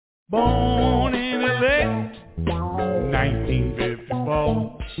Born in L.A.,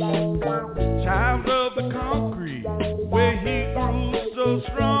 1954. Child of the concrete, where he grew so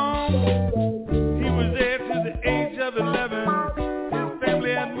strong. He was there to the age of 11. His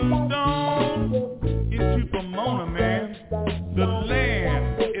family had moved on into Pomona, man, the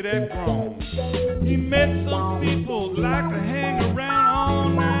land it had grown. He met some people like to hang around all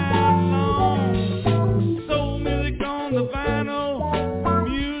night long. Soul music on the vinyl,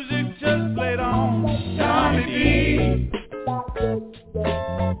 music just played on. Donny D,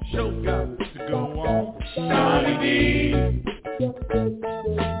 show got to go on. Donny D,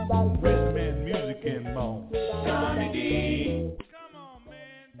 rhythm and music and more. Donny D, come on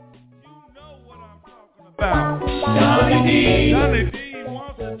man, you know what I'm talking about. Donny D, Donny D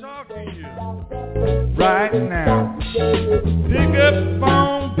wants to talk to you right now. Pick up the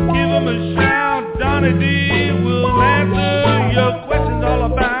phone, give him a shout. Donny D will answer your questions all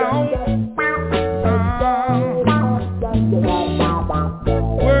about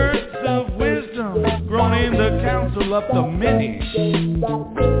words of wisdom grown in the council of the many.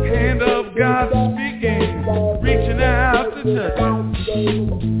 Hand of God speaking, reaching out to touch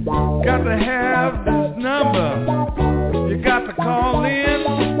it. Got to have this number, you got to call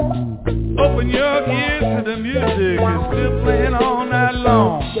in. Open your ears to the music, it's still playing all night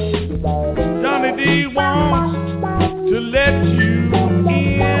long. Donny D wants to let you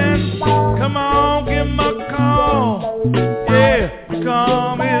in. Come on, give him a call. Yeah,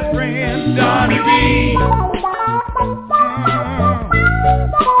 call his friend Donny D.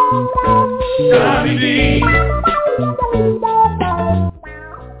 Donny D.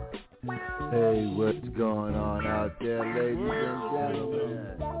 Hey, what's going on out there, ladies and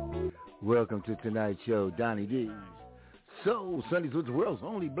gentlemen? Welcome to tonight's show, Donny D. Soul Sundays with the world's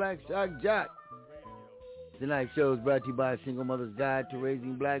only black jock. Tonight's show is brought to you by Single Mother's Guide to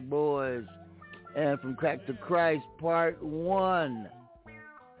Raising Black Boys and From Crack to Christ, Part 1.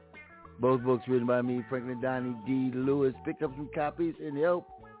 Both books written by me, Franklin Donny D. Lewis. Pick up some copies and help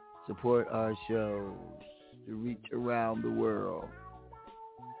support our shows to reach around the world.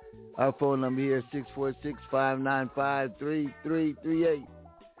 Our phone number here is 646-595-3338.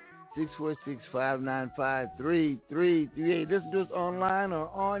 646-595-3338. Listen to us online or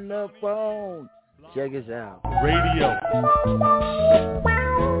on the phone. Check us out. Radio.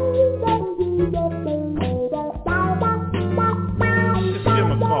 Just give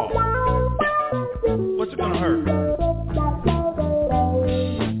him a call. What's it gonna hurt?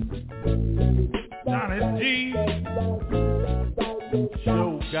 Donny D.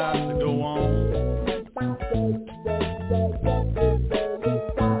 Show got to go on.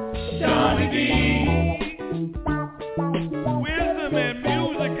 Donny D. Wisdom and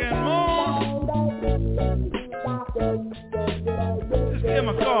music and more. Just give him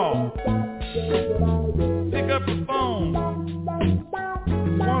a call. Pick up the phone.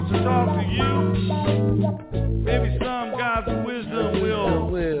 Wants to talk to you. Maybe some God's wisdom will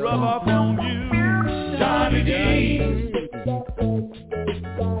rub off on you. Donny D.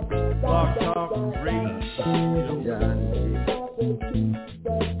 Block Talk Radio.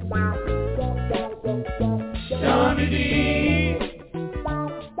 Donny D.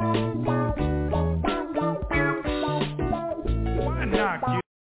 Why not get?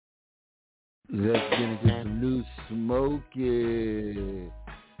 Let's get into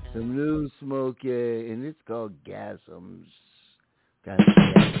some new smoky, and it's called Gasms. Gasm,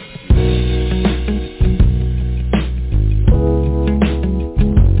 gasm.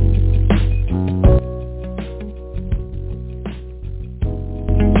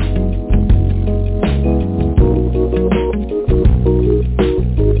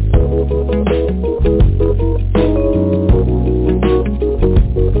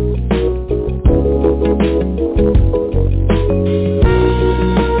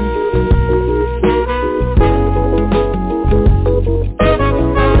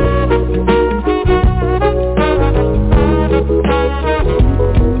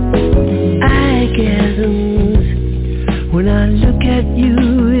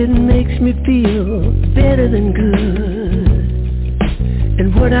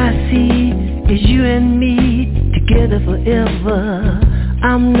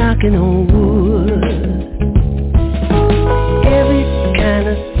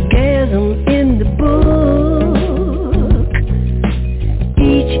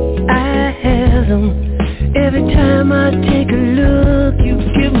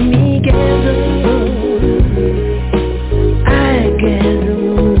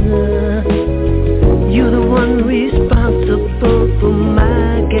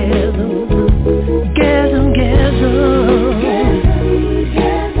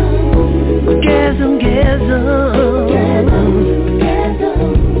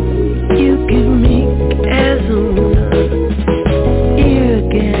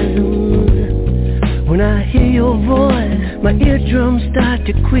 bones start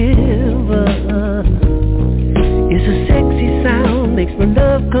to quiver. It's a sexy sound, makes my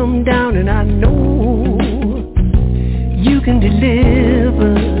love come down, and I know you can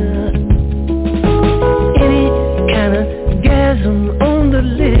deliver any kind of gasm on the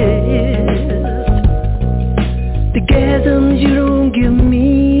list. The gasms you don't give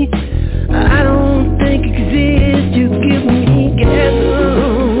me, I don't think exist. You give me gasms,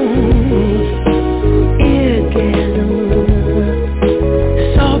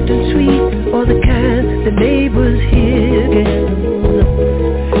 eargasms, soft and sweet, or the kind the neighbors hear.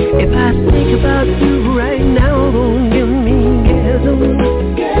 If I think about you right now, gon' give me gasms.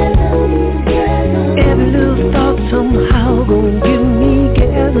 Every little thought somehow gon' give me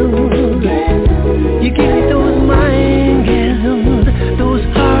gasms. You give me those mind gasms, those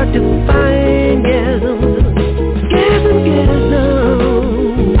hard to find gasms.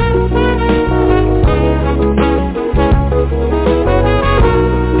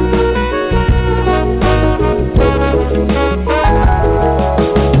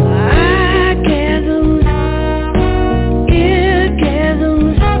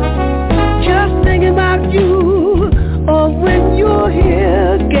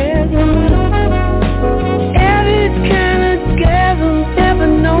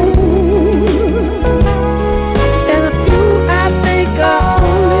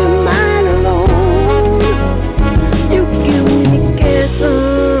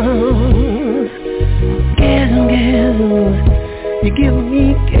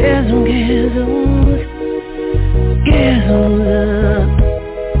 Gasm,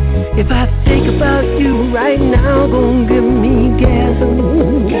 if I think about you right now, gon' give me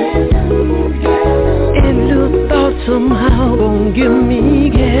gasms. Every little thought somehow gon' give me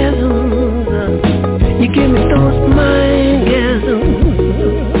gasms. You give me those mind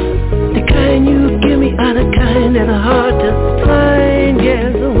gasms. The kind you give me are the kind that are hard to find.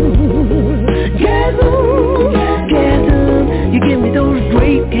 Gasms, gasms, gasms. You give me those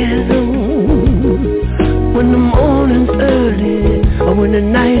great gasms. When the morning's early or when the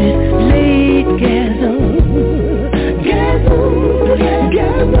night is late, gasm, gasm,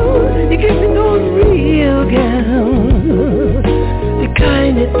 gasm. You give me those real gasms, the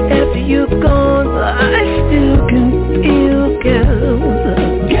kind that after you're gone I still can feel. Gasm,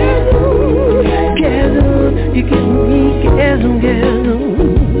 gasm, gasm. You give me gasm, gasm.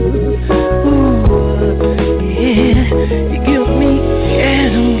 Ooh, yeah. You give me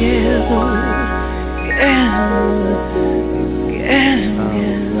gasm, gasm.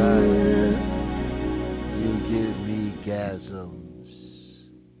 You give me gasms.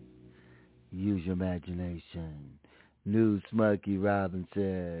 Use your imagination. New Smokey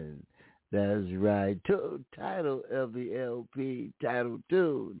Robinson. That's right. Title of the LP, title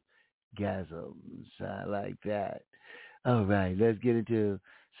tune, Gasms. I like that. All right, let's get into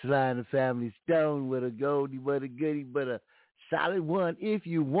Sly and the Family Stone with a goldie but a goodie but a solid one. If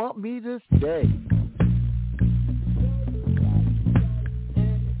you want me to stay.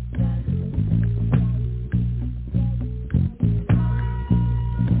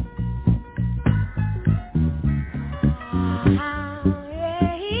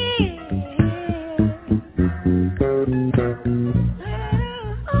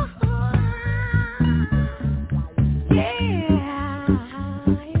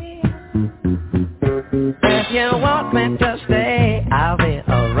 If you want me to stay, I'll be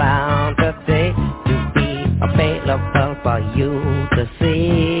around today to be available for you to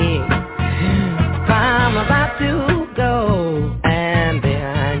see. I'm about to go, and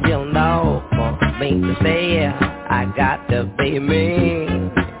then you'll know for me to stay, I got to be me.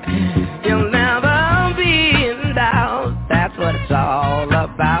 You'll never be in doubt, that's what it's all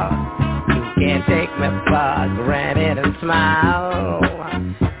about. You can't take me for granted and smile.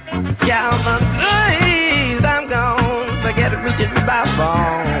 Yeah, my days I'm gone, forget reaching my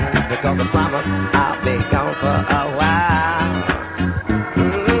phone, because I promise I'll be gone for a while.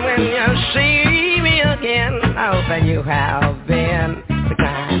 When you see me again, I hope that you have been the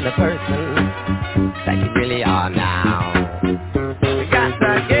kind of person that you really are now. We got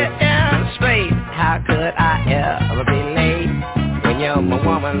to get in straight, how could I ever be late when you're my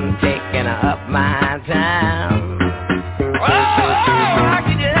woman taking up my time? Oh, how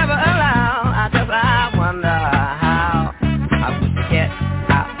could you ever allow? I wonder how I would get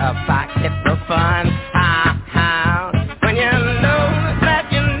out of pocket for fun. How when you know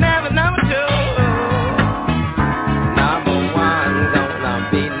that you never number two, number one gonna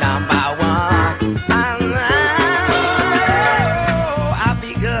be number one.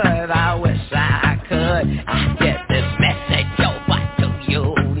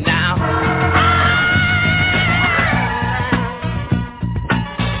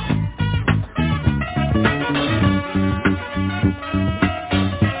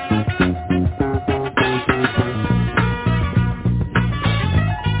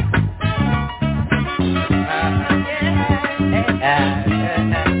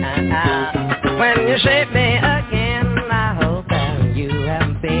 When you shape me again, I hope that you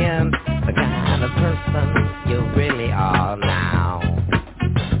have been the kind of person you really are now.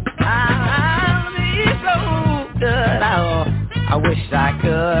 I'll be so good, I wish I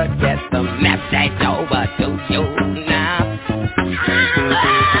could get the message over to you now.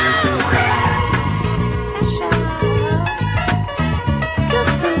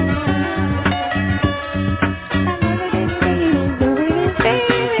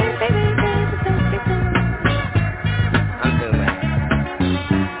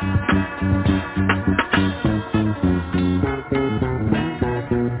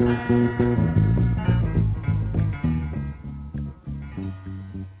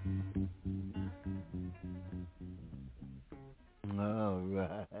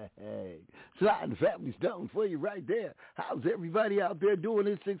 Sliding Family Stone for you right there. How's everybody out there doing?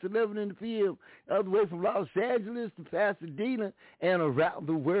 It's 6:11 in the PM, all the way from Los Angeles to Pasadena and around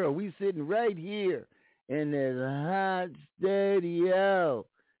the world. We sitting right here in this hot studio,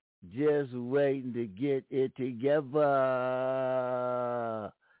 just waiting to get it together.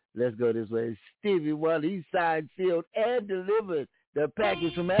 Let's go this way. Stevie Wonder, he signed, sealed, and delivered the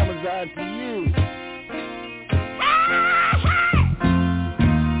package from Amazon to you.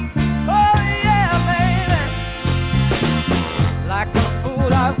 Like a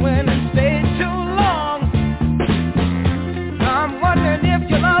fool, I went and stayed too long. I'm wondering if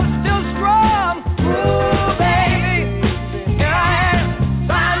your love's still strong. Ooh, baby, here I am,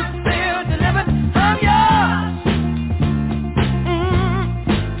 signed, sealed, delivered, I'm yours.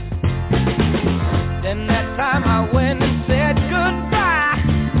 Then that time I went and said goodbye.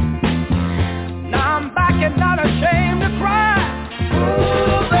 Now I'm back and not ashamed to cry.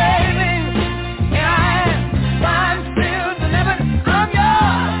 Ooh, baby, here I am, signed, sealed, delivered, I'm yours.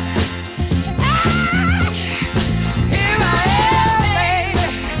 Here I am, baby.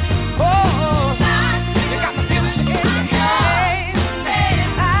 Oh, you got my future in your hands.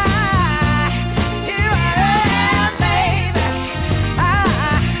 Here I am, baby.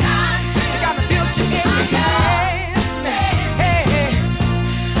 You got my future in your hands. Hey,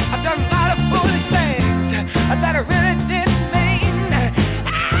 I've done a lot of foolish things that I really didn't mean.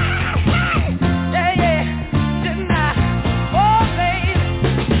 Yeah, didn't I? Oh, baby,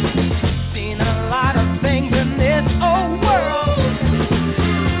 seen a lot of things in this old world.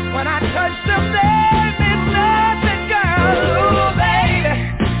 When I touch them, they mean nothing, girl. Ooh, baby,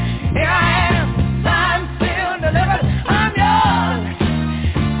 here I am, signed, sealed, delivered, I'm yours.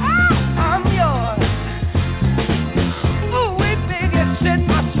 I'm yours. Ooh, we think it set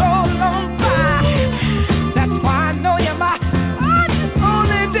my soul on fire. That's why I know you're my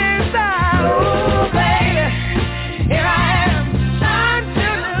only desire. Ooh, baby, here I am, signed,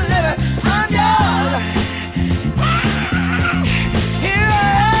 sealed, delivered, I'm yours. Here I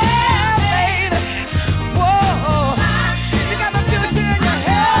am, baby. Whoa, you got my future in your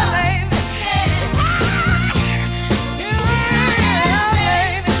hand, baby. Here I am,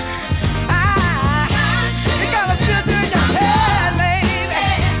 baby. You got my future in your hand, baby.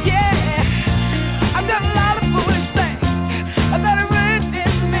 Yeah, I've done a lot of foolish things that I really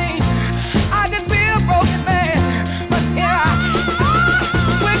didn't mean. I could be a broken man, but here I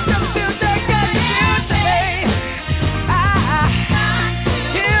wish them to take care of you today.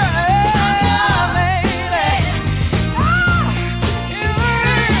 Here I am, baby. Here I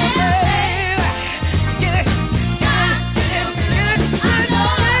am, baby. Get it, get it, get it. I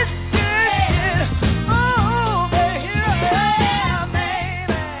know it's good. Oh, baby, here I am,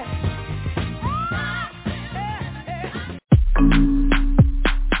 baby.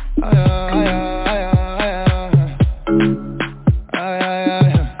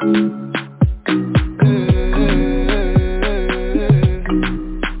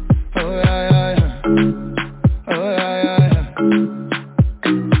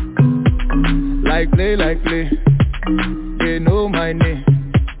 Like play, they know my name,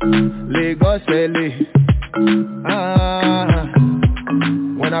 Lagos, LA.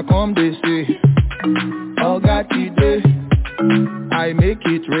 When I come they say, all got today, I make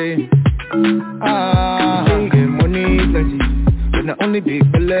it rain. Say get money plenty, but not only big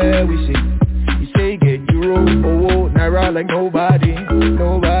fella we say. You say get euro, oh, naira like nobody.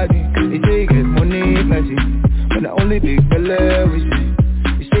 You say get money plenty, but not only big fella we say.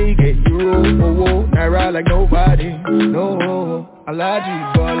 You say get euro, oh, naira like nobody. No, Alaji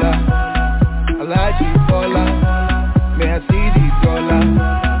Bola, may I see the dollar.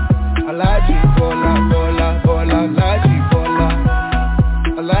 Alaji Bola, Alaji Bola,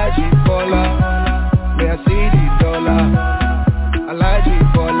 may I see the dollar. Alaji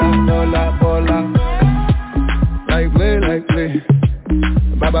Bola, like play.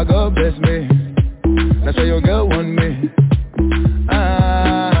 Baba God bless me. That's why your girl want me.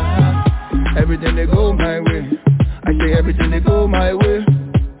 Everything they go my way. I say everything they go my way.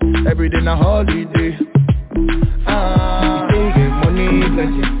 Every day na holiday. You say you get money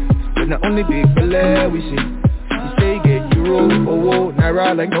plenty, but not only big belly we see. You say you get euro,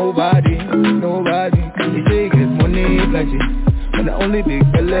 naira like nobody. You say you get money plenty, but not only big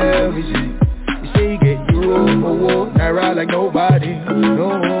belly we see. You say you get euro, naira like nobody. No,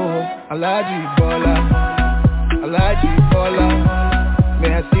 Alaji Bola,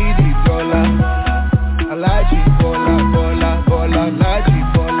 may I see the dollar. Alaji Bola,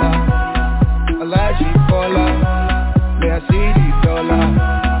 Alaji Bola, may I see the dollar.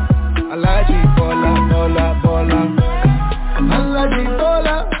 Alaji Bola, Alaji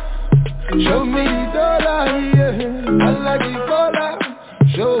Bola, show me the dollar, yeah. Alaji Bola,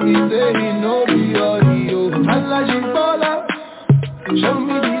 show me say he know the audio. Alaji Bola, show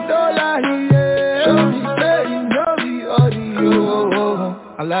me the dollar, yeah. Show me say he know the audio.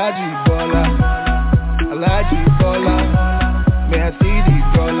 Alaji Bola, may I see the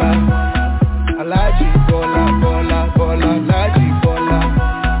dollar. Alaji Bola,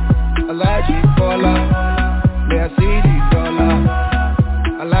 Alaji Bola, may I see the dollar.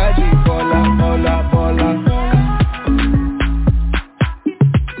 Alaji Bola.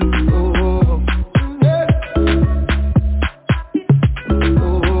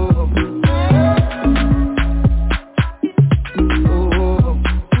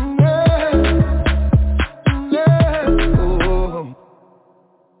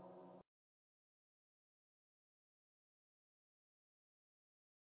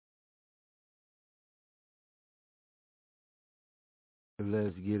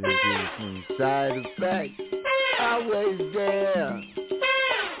 Let's get into some side effects. Always there.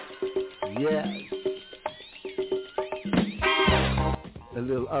 Yes. A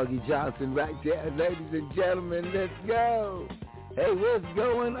little Augie Johnson right there. Ladies and gentlemen, let's go. Hey, what's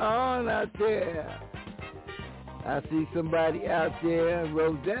going on out there? I see somebody out there,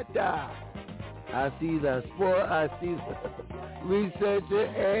 Rosetta. I see the sport. I see the researcher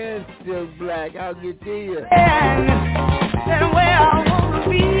and still black. I'll get to you. And where I wanna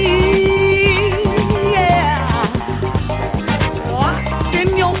be, yeah. Locked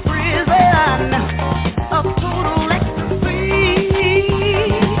in your prison of total ecstasy.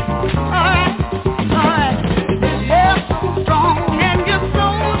 Alright. You're so strong and you're so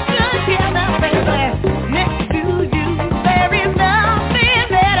together, baby. Next to you, there is nothing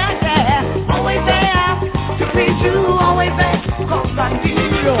that I can. Always there to please you, always there, 'cause I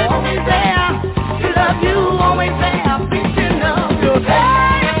need you. Always there to love you, always there.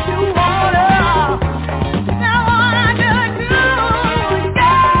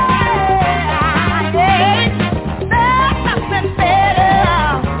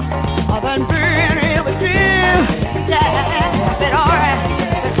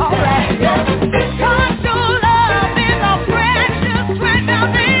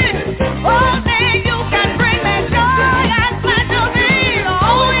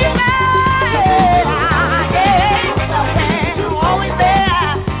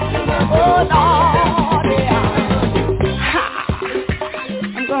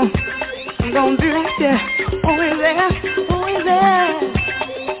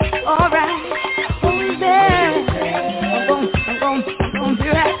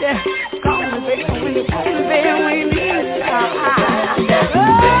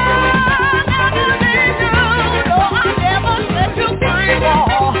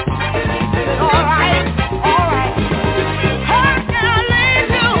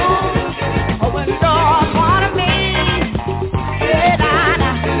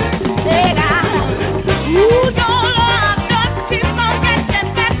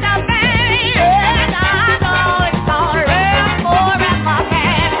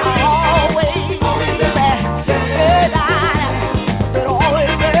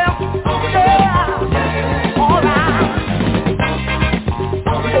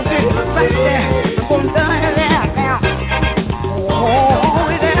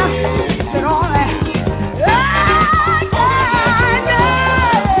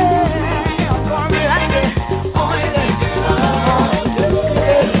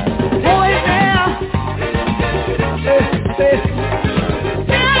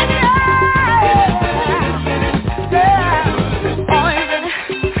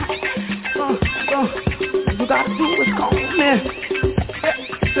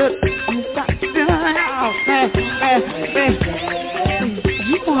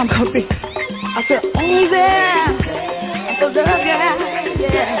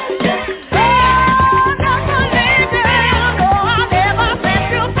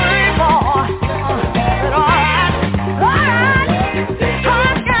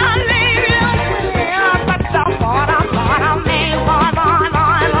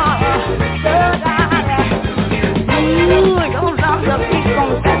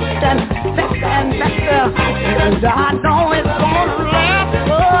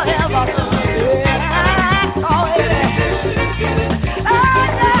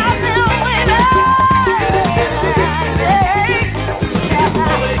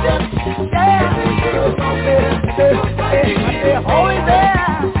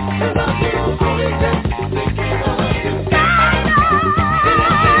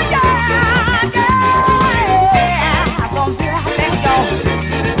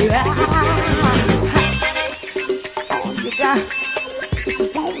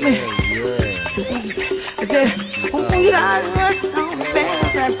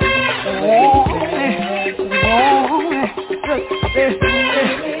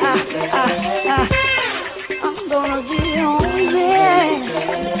 I'm gonna be on there.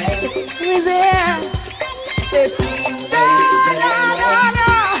 With there.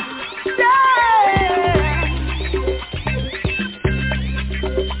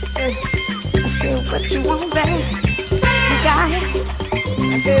 What you want, baby? You got it.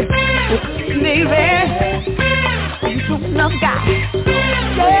 Baby, you don't love God.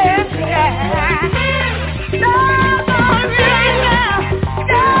 Yeah.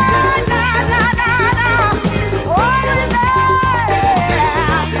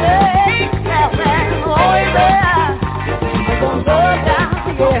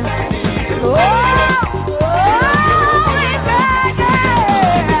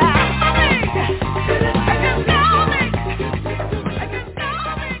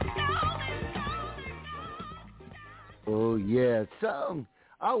 Oh, yeah. Song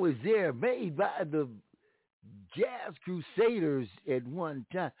I was there, made by the Jazz Crusaders at one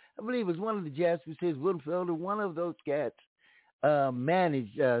time. I believe it was one of the Jazz Crusaders, Woodfield, or one of those cats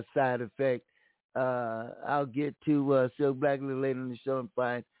managed Side Effect. I'll get to Silk Black a little later in the show and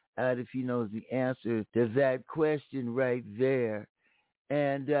find out if he knows the answer to that question right there.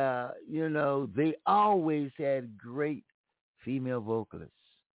 And, you know, they always had great female vocalists.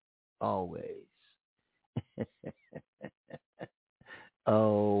 Always.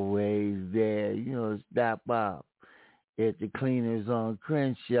 Always there. You know, stop off at the Cleaners on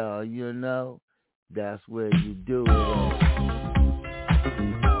Crenshaw, you know. That's where you do it.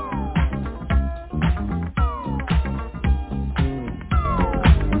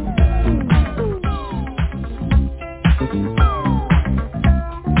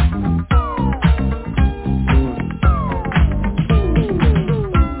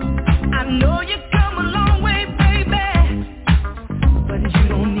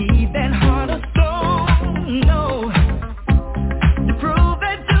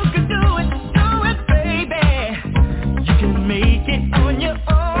 You can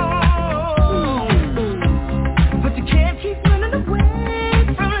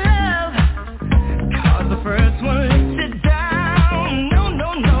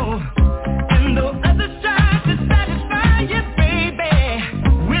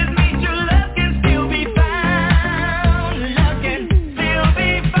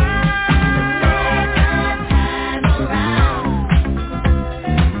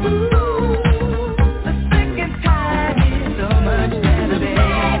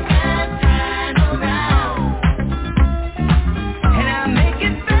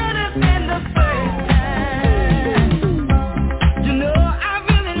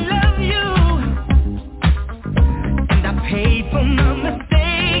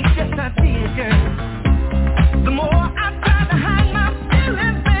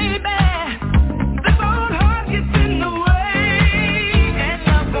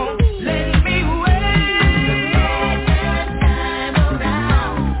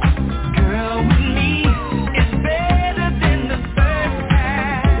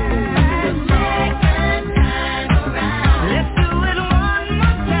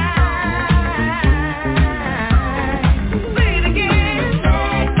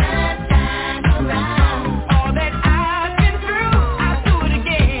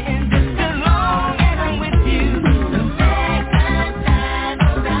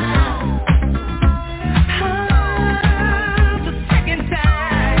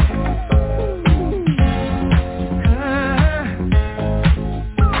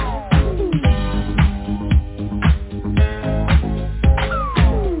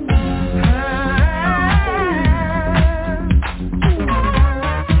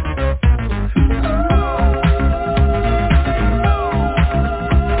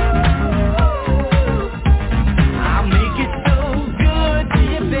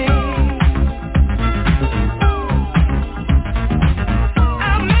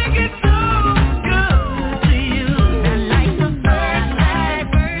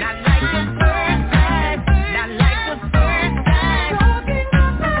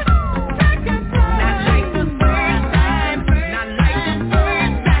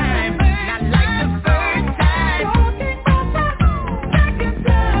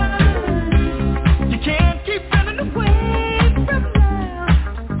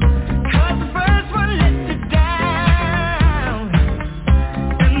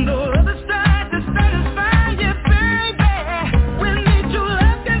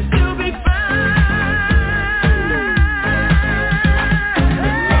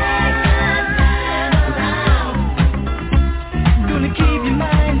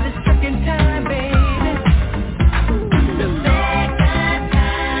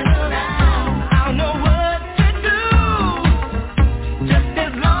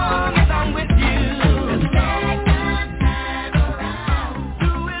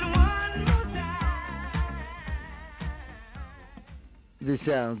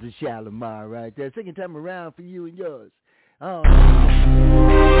sounds of Shalimar right there. Second time around for you and yours. Oh.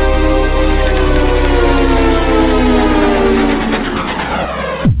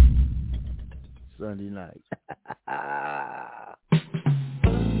 Sunday night.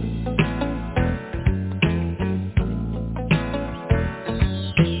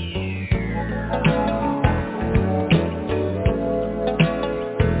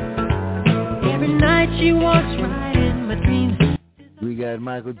 Every night she walks right in my dreams. We got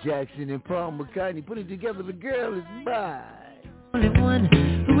Michael Jackson and Paul McCartney putting together The Girl Is Mine. Only one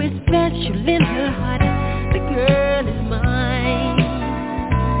who is special in her heart. The girl is mine.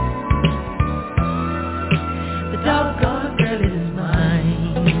 The doggone girl is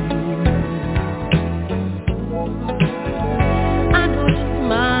mine. I know she's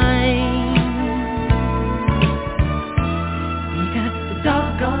mine. Because the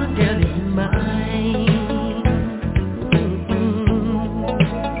doggone girl is mine.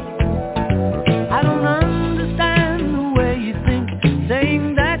 I don't understand the way you think,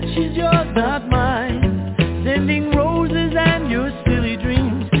 saying that she's yours, not mine. Sending roses and your silly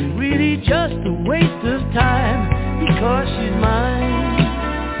dreams, really just a waste of time, because she's mine.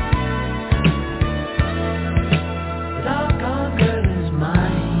 The doggone girl is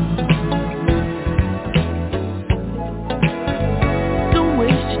mine. Don't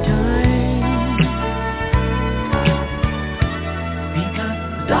waste your time, because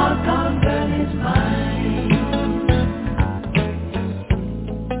the doggone girl is mine.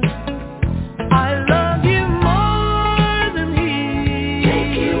 I love you more than he.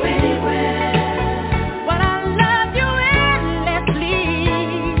 Take you anywhere. But I love you endlessly.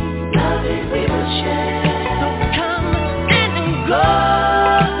 Love it we will share. So come and go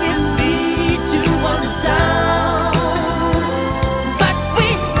with me to one town. But we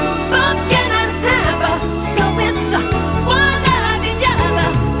both cannot have us, so it's one after the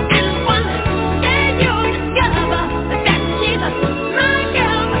other, and one day you'll discover that she's my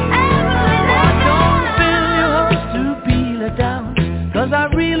girl forever. Don't fill your hopes to peel her down, 'cause I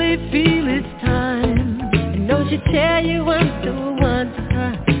really feel it's time. And don't you tell you I'm the one to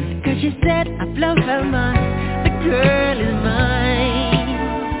her, 'cause she said I blow her mind. The girl is mine.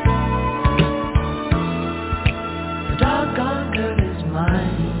 The doggone girl is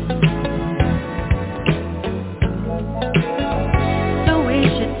mine. Don't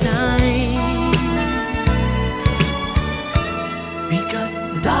waste your time, because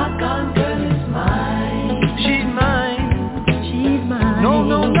the doggone girl is mine. She's mine. She's mine. No,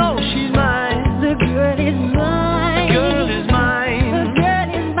 no, no, she's mine. The girl is mine. Girl is mine. The girl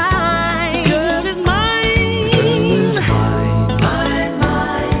is mine. Girl is mine. Mine,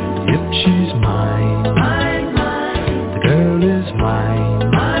 mine. Yep, she's mine. Mine, mine. The girl is mine.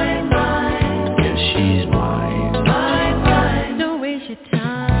 Mine, mine. Yes, she's mine. Mine, mine. Don't waste your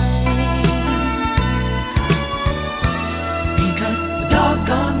time, because the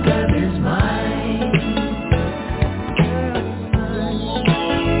doggone girl is mine.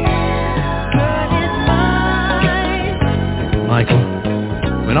 Girl is mine. Michael,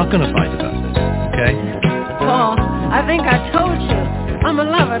 we're not going to fight about this, okay? Paul, I think I told you, I'm a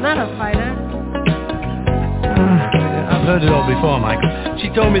lover, not a fighter. I've heard it all before, Michael. She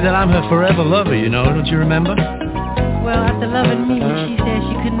told me that I'm her forever lover, you know, don't you remember? Well, after loving me, she said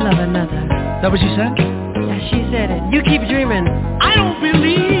she couldn't love another. Is that what she said? Yeah, she said it. You keep dreaming. I don't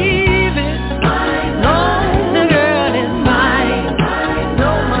believe it. No, the girl is mine.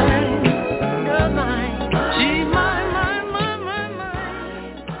 No, mine. Girl, mine. She's mine, mine, mine, mine,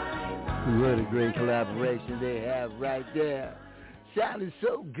 mine. What a great collaboration they have right there. Sounding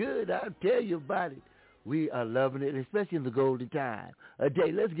so good, I'll tell you about it. We are loving it, especially in the golden time.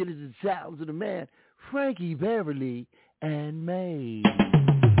 Day, let's get into the sounds of the man, Frankie Beverly and May.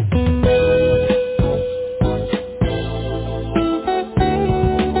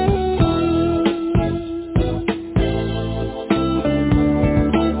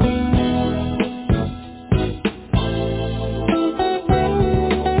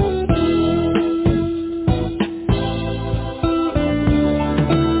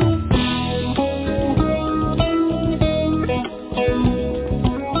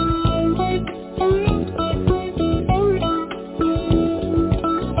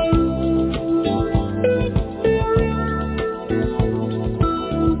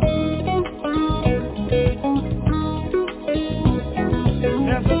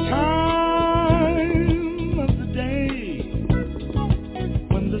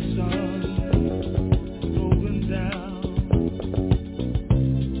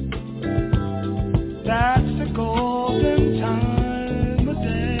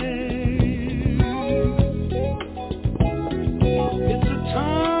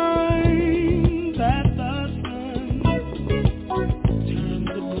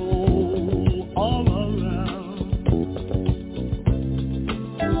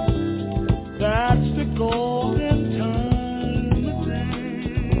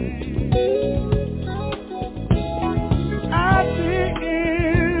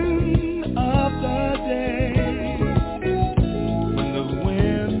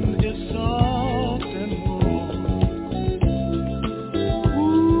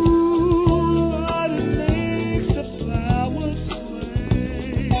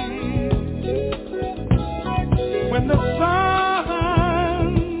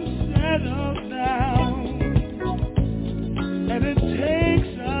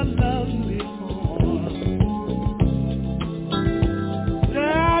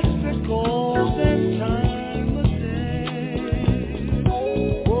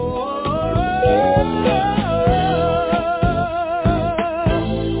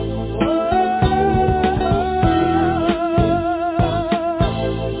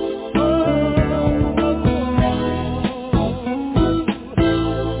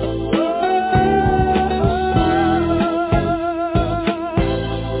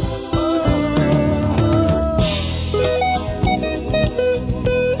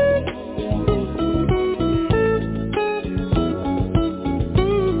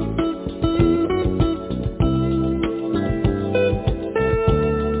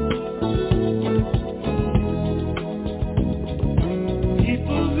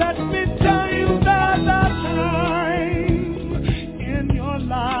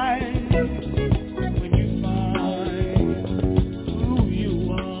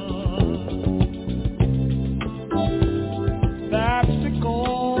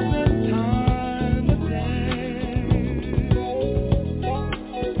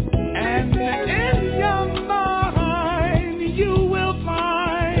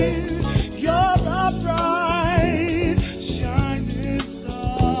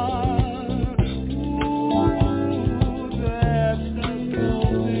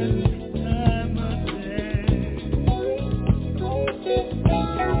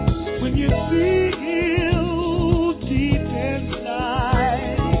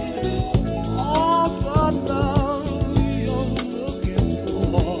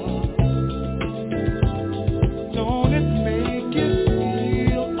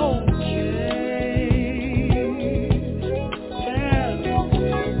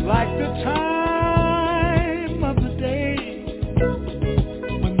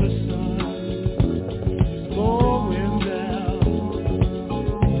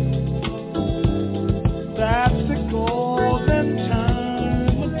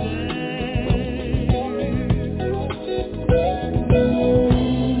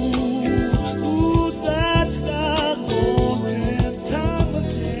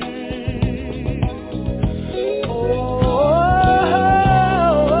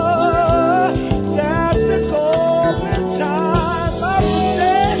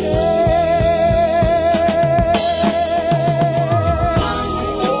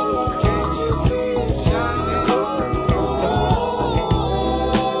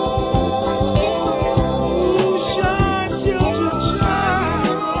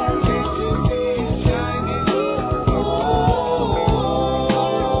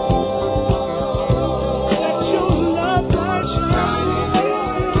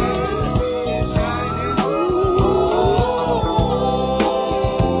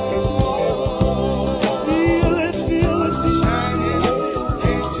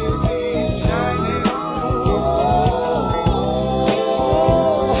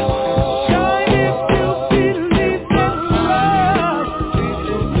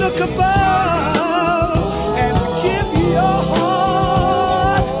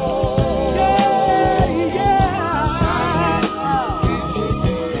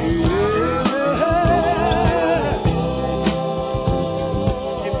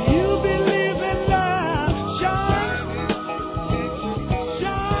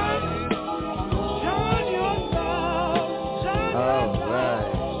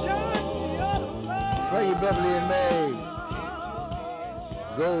 Beverly and May.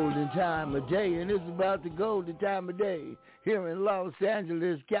 Golden time of day, and it's about the golden time of day here in Los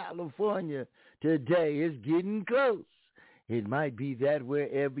Angeles, California. Today is getting close. It might be that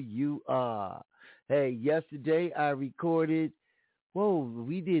wherever you are. Hey, yesterday I recorded,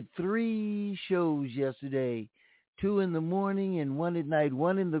 we did 3 shows yesterday, 2 in the morning and 1 at night.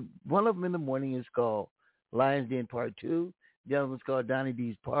 One of them in the morning is called Lions Den Part 2. The other one's called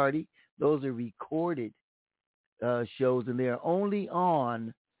Donny's Party. Those are recorded shows, and they're only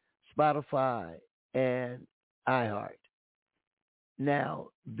on Spotify and iHeart. Now,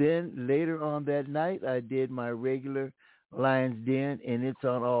 then later on that night, I did my regular Lions Den, and it's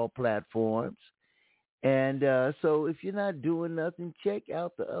on all platforms. And so if you're not doing nothing, check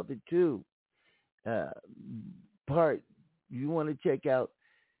out the other 2 part. You want to check out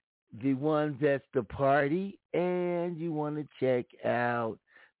the one that's the party, and you want to check out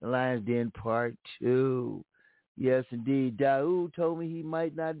the Lions Den Part 2. Yes, indeed. Daoud told me he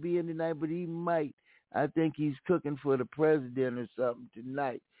might not be in tonight, but he might. I think he's cooking for the president or something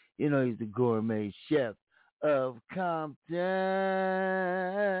tonight. You know, he's the gourmet chef of Compton.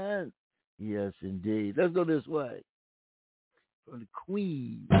 Yes, indeed. Let's go this way. From the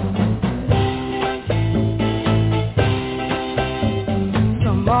Queen.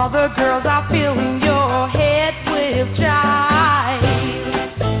 Some other girls are filling your head with jive.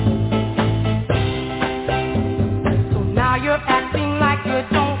 Now you're acting like you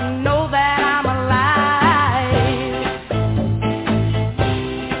don't know that I'm alive.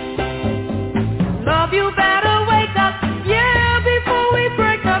 Love, you better wake up, yeah, before we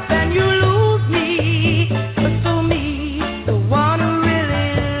break up and you lose me. But to me, the one who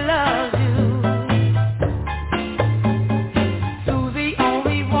really loves you, Susie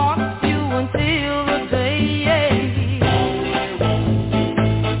only wants you until the day.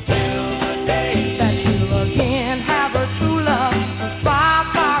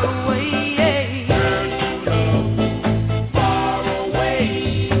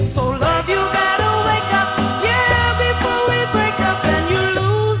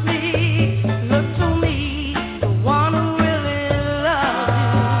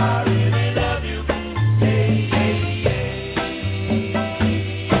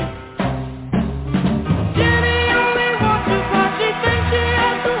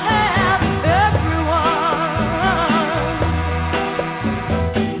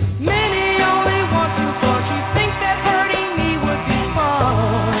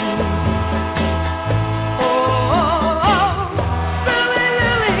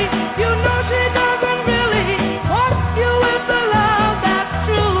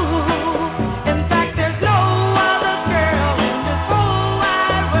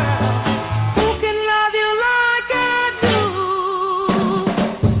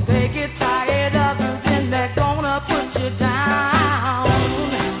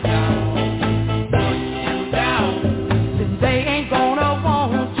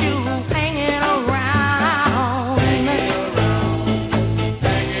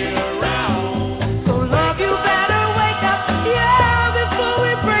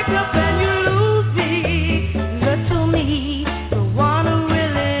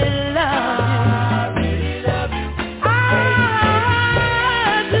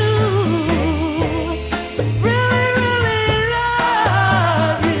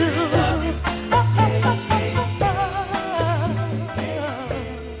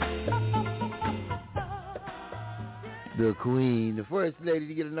 The Queen, the first lady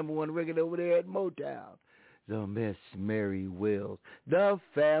to get a #1 record over there at Motown, the Miss Mary Wills. The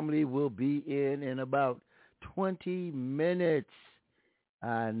family will be in about 20 minutes.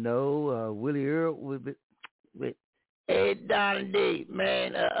 I know Willie Earl will be with. Hey, DONNYD,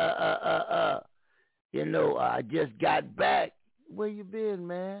 man, you know, I just got back. Where you been,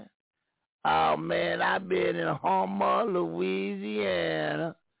 man? Oh, man, I've been in Homer,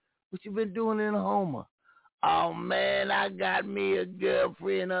 Louisiana. What you been doing in Homer? Oh, man, I got me a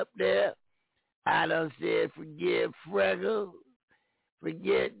girlfriend up there. I done said forget Freckles,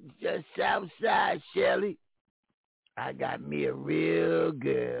 forget just Southside Shelley. I got me a real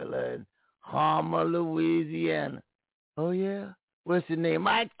girl in Homer, Louisiana. Oh, yeah? What's the name?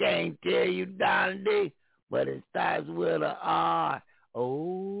 I can't tell you, DONNYD, but it starts with an R.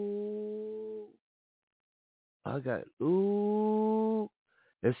 Oh, I got, ooh.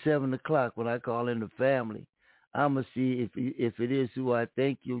 It's 7 o'clock when I call in the family. I'm going to see if it is who I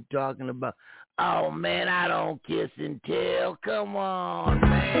think you're talking about. Oh, man, I don't kiss and tell. Come on,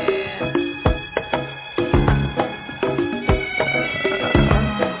 man.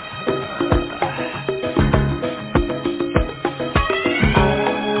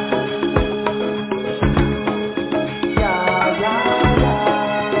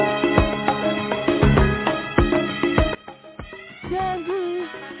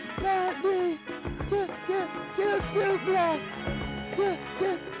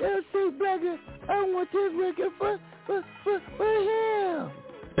 they'll say, Blacker, I want this record for him.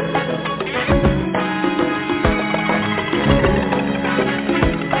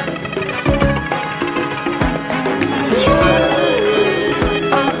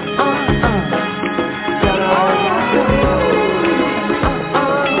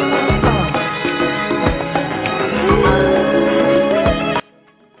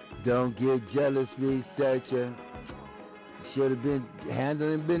 Don't get jealous, researcher. Should have been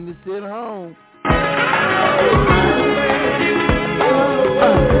handling business at home.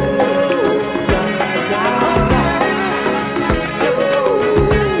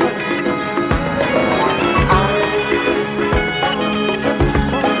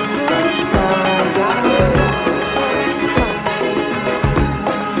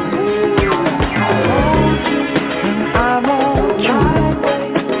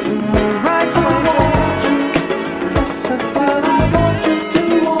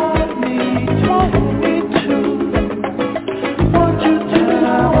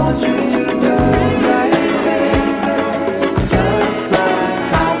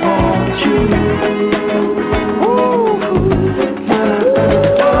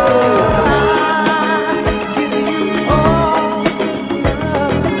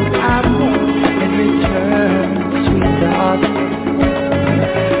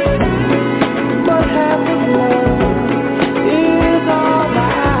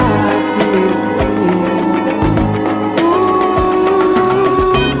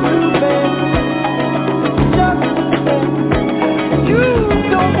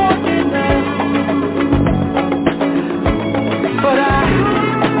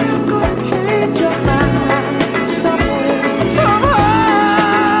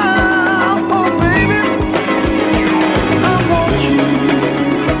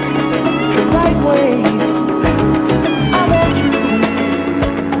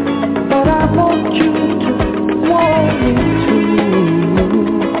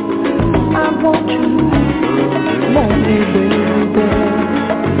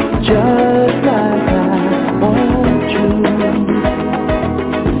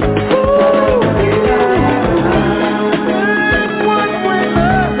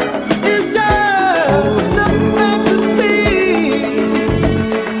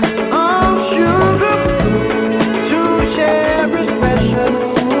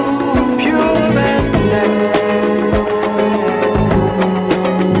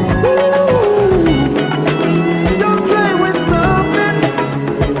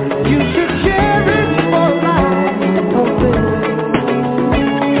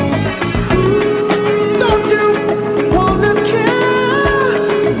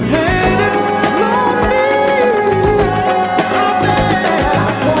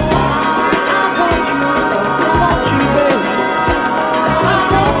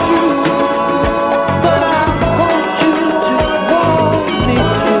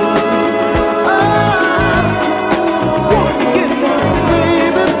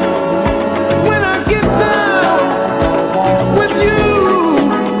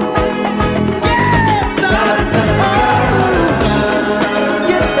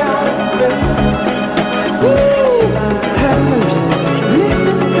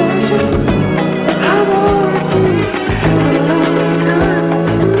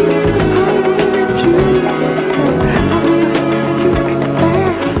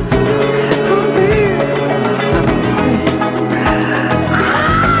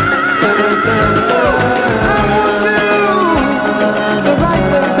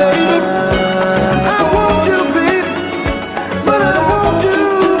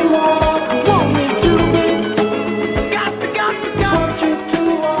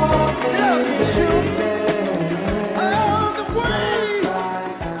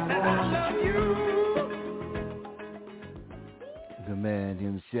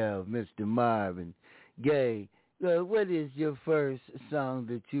 Mr. Marvin Gaye. What is your first song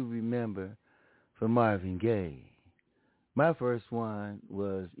that you remember from Marvin Gaye? My first one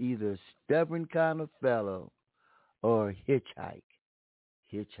was either Stubborn Kind of Fellow or Hitchhike.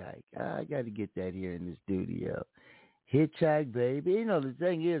 Hitchhike. I got to get that here in the studio. Hitchhike, baby. You know, the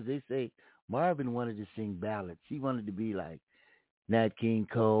thing is, they say Marvin wanted to sing ballads. He wanted to be like Nat King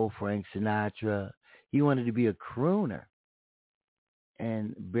Cole, Frank Sinatra. He wanted to be a crooner.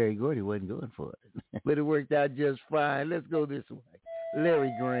 And Berry Gordy wasn't going for it. But it worked out just fine. Let's go this way.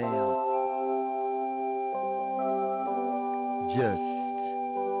 Larry Graham. Just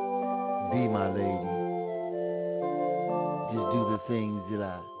be my lady. Just do the things that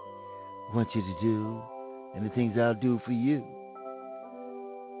I want you to do and the things I'll do for you.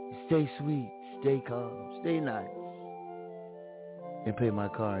 Stay sweet, stay calm, stay nice. and pay my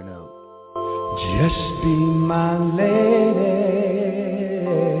car note. Just be my lady,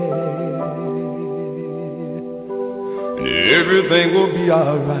 and everything will be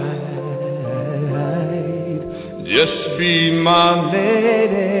alright. Just be my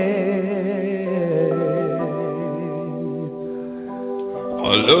lady,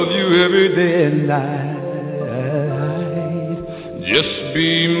 I love you every day and night. Just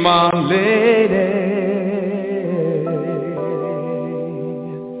be my lady,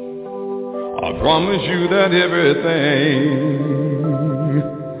 I promise you that everything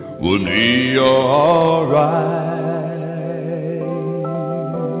will be alright.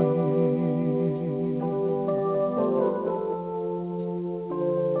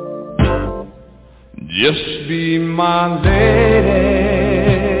 Just be my lady,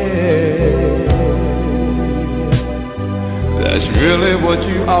 that's really what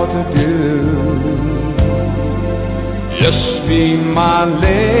you ought to do. Just be my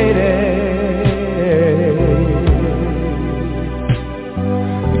lady,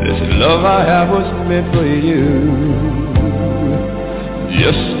 this love I have was meant for you.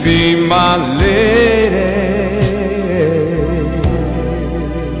 Just be my lady,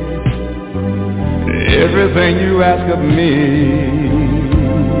 everything you ask of me,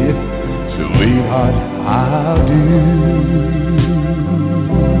 sweetheart, I'll do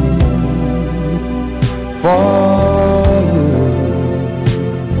for you.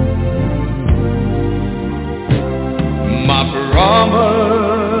 My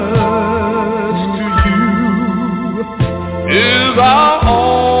promise to you is I'll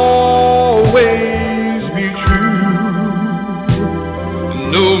always be true,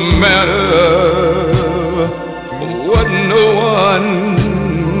 no matter what no one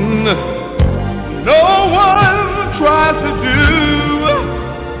tries to do,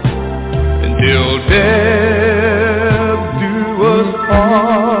 until death do us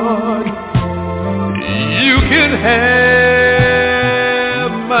part. You can have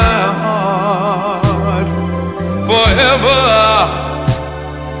my heart forever,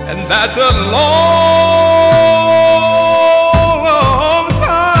 and that's a long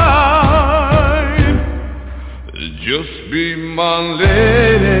time. Just be my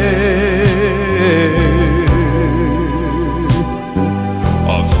lady,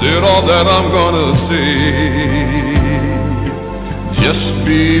 I've said all that I'm gonna say. Just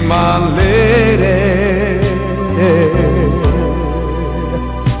be my lady,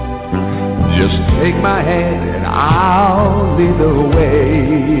 just take my hand and I'll lead the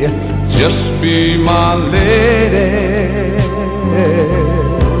way. Just be my lady,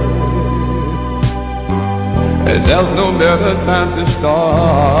 there's no better time to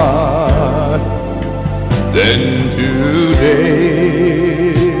start than today.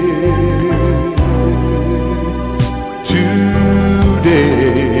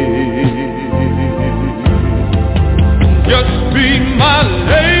 Just be my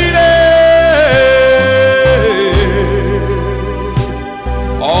lady,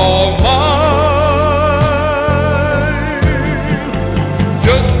 all mine.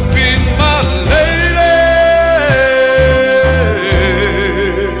 Just be my lady,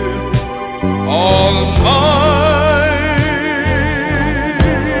 all mine.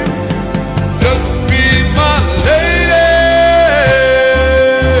 Just be my lady,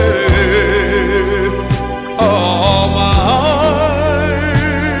 all mine.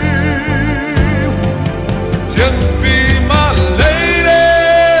 Just be my lady,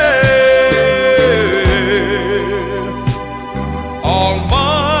 all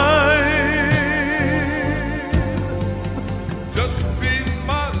mine. Just be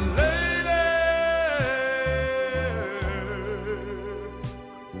my lady,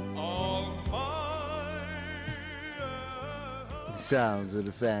 all mine. Sounds of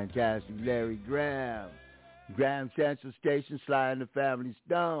the fantastic Larry Graham. Graham Central Station, Sly and the Family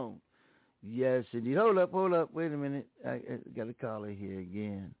Stone. Yes, indeed. Hold up. Wait a minute. I got a caller here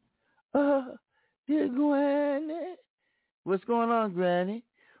again. Dear Granny. What's going on, Granny?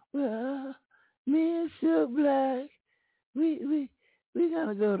 Well, me and Silk Black, we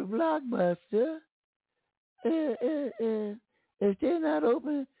gonna go to Blockbuster. If they're not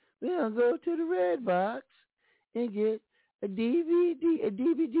open, we're gonna go to the Red Box and get a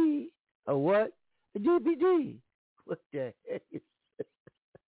DVD. A what? A DVD. What the heck is that?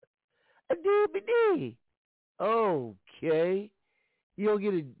 A DVD. Okay. You don't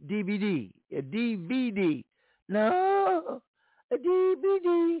get a DVD. A DVD. No. A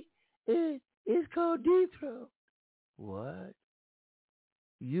DVD. It's called Deep Throat. What?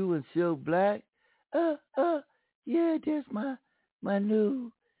 You and Silk Black? Yeah, that's my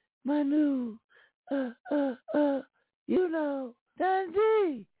new, you know,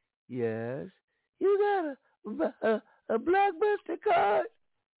 Donny, yes, you got a Blockbuster card?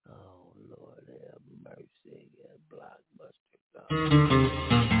 Oh, Lord have mercy, a Blockbuster card.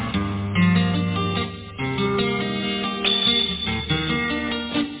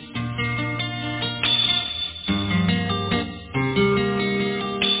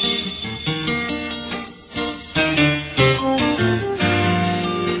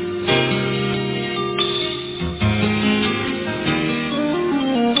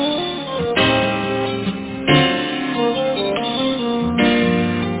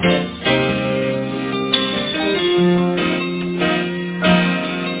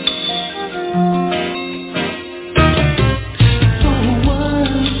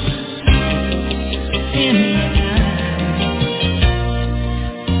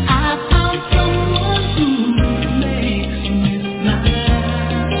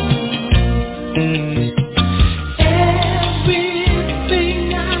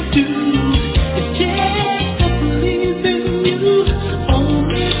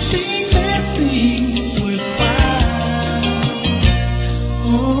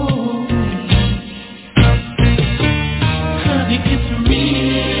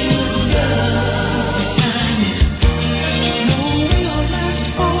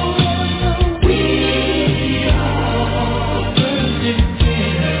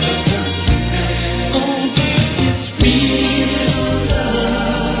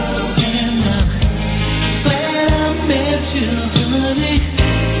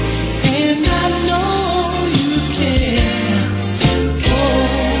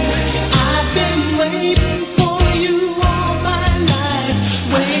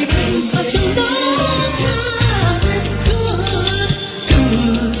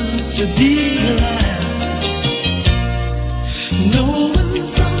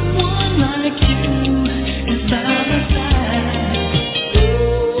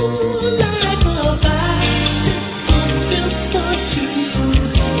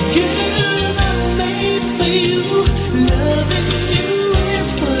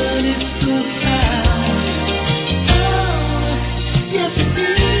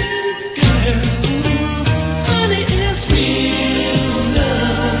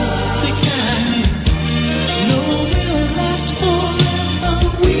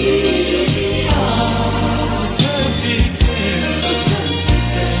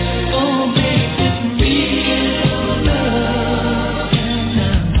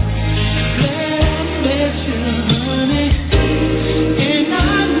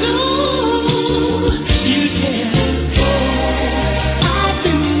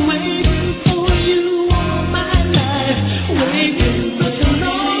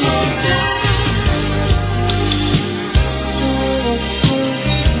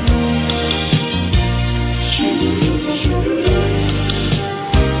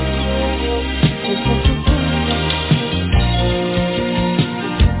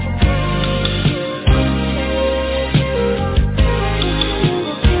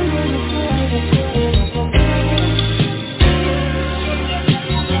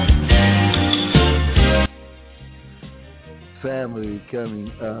 Family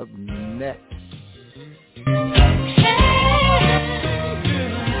coming up next.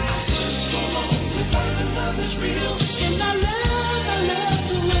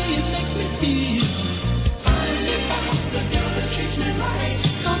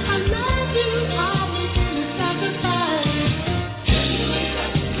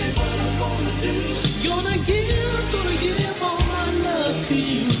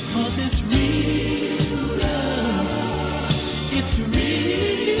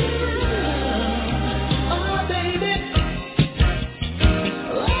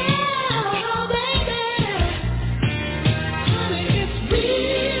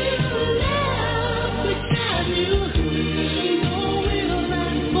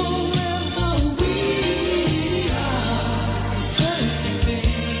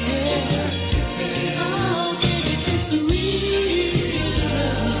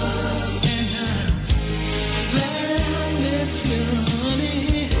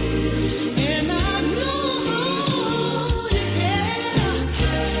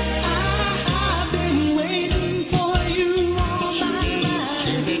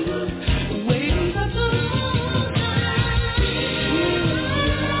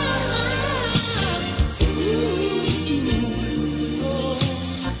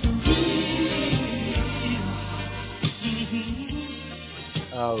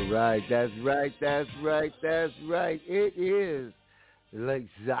 That's right. It is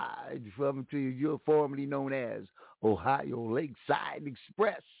Lakeside, from to you, formerly known as Ohio Lakeside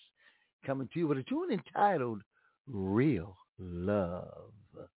Express, coming to you with a tune entitled Real love.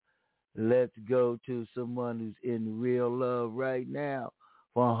 Let's go to someone who's in real love right now.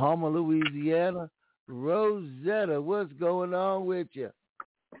 From Homer, Louisiana, Rosetta, what's going on with you?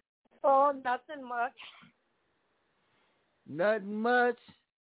 Oh, nothing much. Nothing much?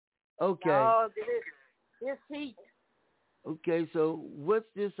 Okay. No, this heat. Okay, so what's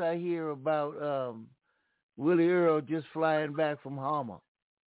this I hear about Willie Earl just flying back from Homer?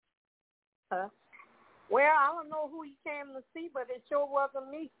 Well, I don't know who he came to see, but it sure wasn't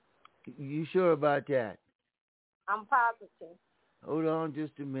me. You sure about that? I'm positive. Hold on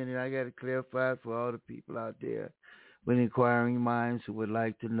just a minute. I got to clarify for all the people out there with inquiring minds who would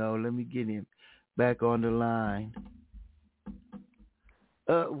like to know. Let me get him back on the line.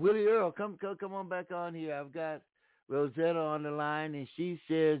 Willie Earl, come on back on here. I've got Rosetta on the line, and she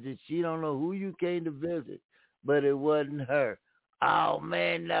says that she don't know who you came to visit, but it wasn't her. Oh,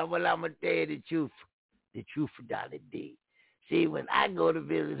 man, now, well, I'm going to tell you the truth for Donny D. See, when I go to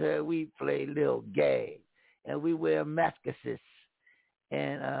visit her, we play little game, and we wear mascases.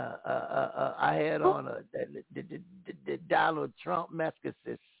 And I had on the Donald Trump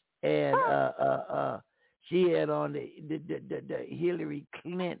mascases, and she had on the Hillary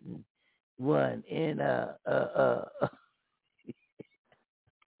Clinton one, and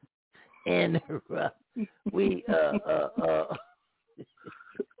we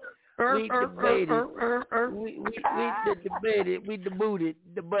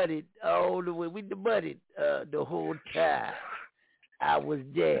debated all the way. We debated the whole time I was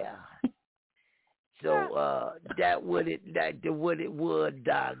there. So that what it was,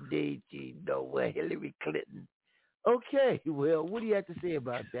 Doc D. You know, Hillary Clinton. Okay, well, what do you have to say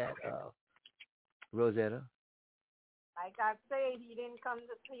about that, Rosetta? Like I said, he didn't come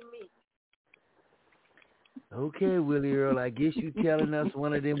to see me. Okay, Willie Earl, I guess you telling us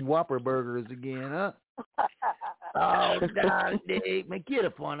one of them Whopper burgers again, huh? Oh, Doc D, man, get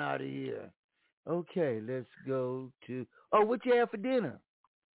up on out of here. Okay, let's go to. Oh, what you have for dinner?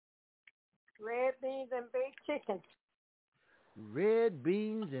 Red beans and baked chicken. Red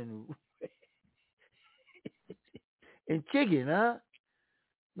beans and chicken, huh?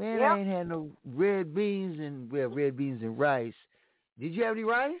 Man, yep. I ain't had no red beans and rice. Did you have any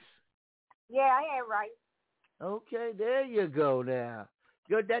rice? Yeah, I had rice. Okay, there you go now.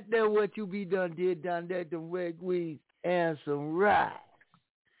 Yo, that's what you be done there, the red beans and some rice.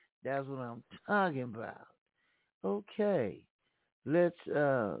 That's what I'm talking about. Okay. Let's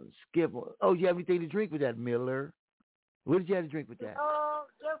skip. Oh, you have anything to drink with that, Miller? What did you have to drink with that?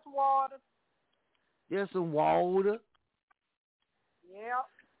 Just water. Just some water? Yep.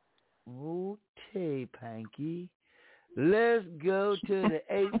 Okay, Panky. Let's go to the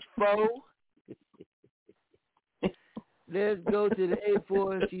H4. Let's go to the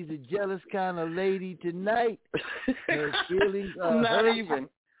A4. She's a jealous kind of lady tonight. Her feelings are Not hurt. even.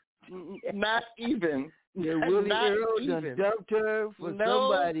 Not even. Yeah, Willie Earl done dumped her for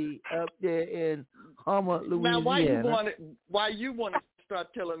somebody up there in Homer, Louisiana. Now, why you want to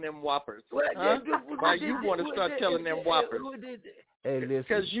start telling them whoppers? Huh? Why you want to start telling them whoppers? Hey, listen.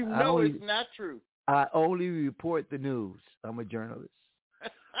 Because you know it's not true. I only report the news. I'm a journalist.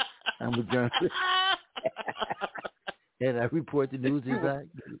 And I report the news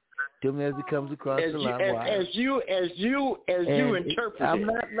exactly. Tell me as it comes across the line. As you interpret it. I'm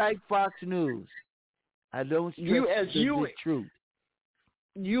not like Fox News. I don't stress the truth.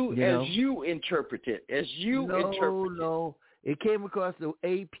 You interpret it. No. It came across the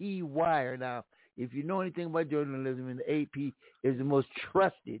AP wire. Now, if you know anything about journalism, and the AP is the most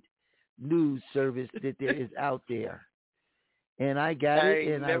trusted news service that there is out there. And I got it,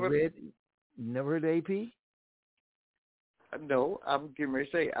 and I read. Never heard of AP? No, I'm getting ready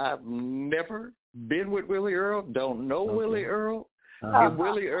to say I've never been with Willie Earl. Don't know Willie Earl. And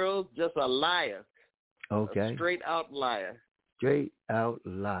Willie Earl's just a liar. Okay. A straight out liar. Straight out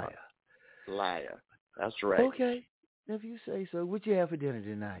liar. Liar. That's right. Okay. If you say so. What you have for dinner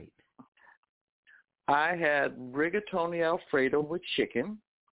tonight? I had rigatoni Alfredo with chicken,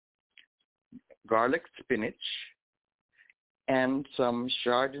 garlic spinach, and some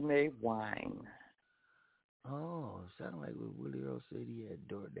Chardonnay wine. Oh, sounded like what Willie Earl said he had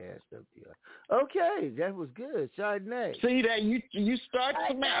DoorDash up there. Okay, that was good. Chardonnay. See that you start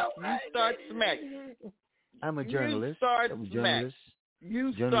smack. You start smack. I'm a journalist. You start I'm a smack. journalist.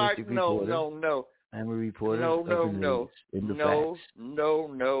 You journalistic start reporter. No. I'm a reporter. No.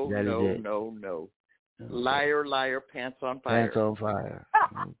 No. Liar, pants on fire. Pants on fire.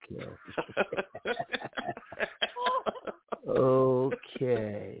 Okay.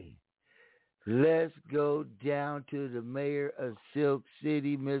 Okay. Let's go down to the mayor of Silk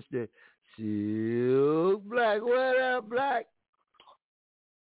City, Mr. Silk Black. What up, Black?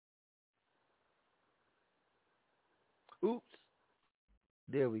 Oops.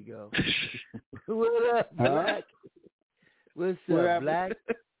 There we go. What up, Black? What's up, Black?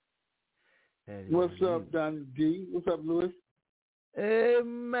 What's up, Donny D? What's up, Louis? Hey,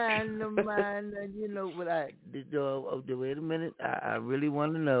 man, you know what wait a minute. I really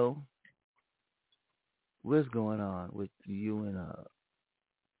want to know what's going on with you and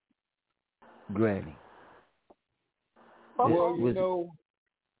Granny. Well,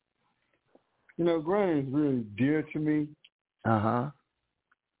 you know, Granny's really dear to me. Uh-huh.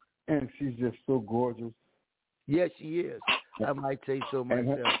 And she's just so gorgeous. Yes, she is. I might say so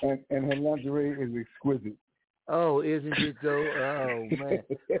myself. And her lingerie is exquisite. Oh, isn't it though? Oh, man.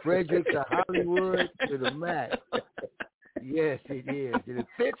 Frederick's a Hollywood to the max. Yes, it is. And it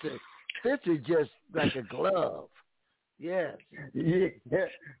fits her just like a glove. Yes. Yeah,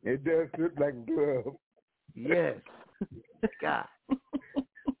 it does fit like a glove. Yes. God.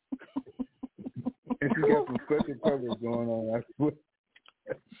 And she got some special colors going on. I swear.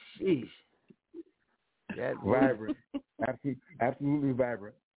 Sheesh. That vibrant. Absolutely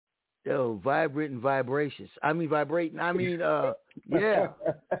vibrant. Oh, vibrant and vibracious. I mean, vibrating. I mean, yeah.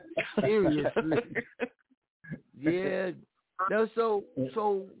 Seriously. Yeah. No, so,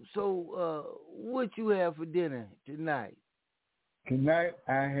 what you have for dinner tonight? Tonight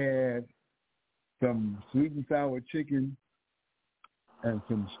I had some sweet and sour chicken and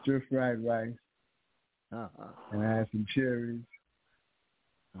some stir-fried rice. Uh-huh. And I had some cherries.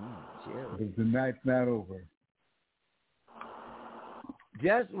 Oh, cherries. Because the night's not over.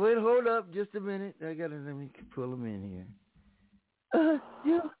 Just wait, hold up, just a minute. Let me pull them in here.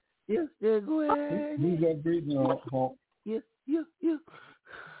 Yeah, go ahead. Who's that breathing on?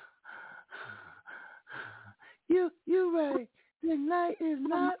 You're right. The night is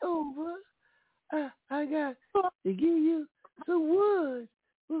not over. I got to give you some wood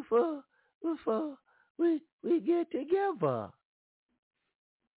before we get together.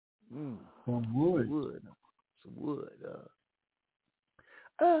 Some wood. Some wood.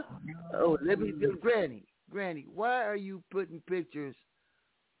 Let me do Granny, why are you putting pictures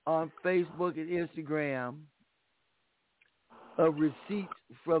on Facebook and Instagram of receipts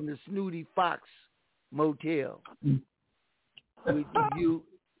from the Snooty Fox Motel with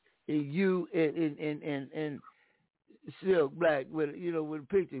you and Silk Black with a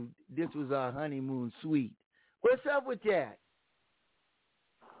picture? This was our honeymoon suite. What's up with that?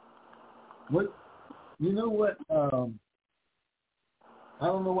 What? You know what? I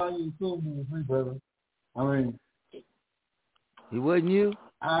don't know why you assumed it was me, brother. I mean, it wasn't you.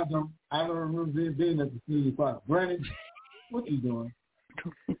 I don't remember being at the Snooty Fox. Granny, what you doing?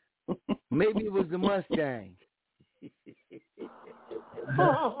 Maybe it was the Mustang.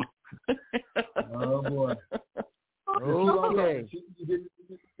 Oh boy. Okay.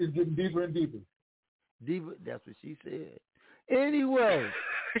 It's getting deeper and deeper. Deeper. That's what she said. Anyway.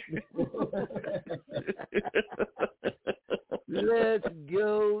 Let's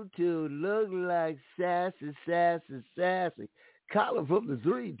go to Look Like Sassy. Caller from the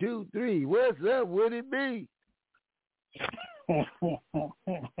 323. What's up? What it be?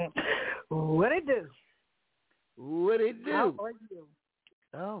 What it do? What it do? How are you?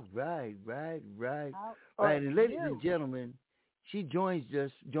 Oh, right. How And ladies and gentlemen, she joined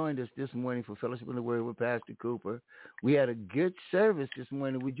us this morning for Fellowship in the Word with Pastor Cooper. We had a good service this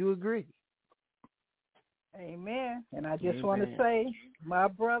morning. Would you agree? Amen. And I just want to say, my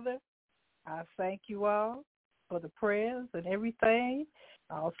brother, I thank you all for the prayers and everything.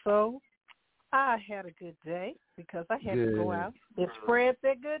 Also, I had a good day because I had to go out and spread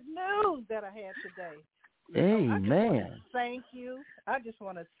the good news that I had today. Amen. I just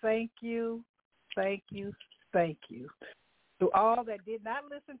want to thank you. To all that did not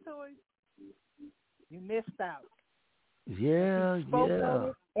listen to it, you missed out. Yeah, he spoke on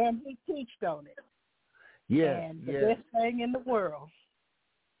it and he teached on it. Yeah, and the best thing in the world,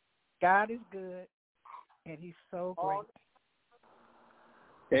 God is good, and He's so great.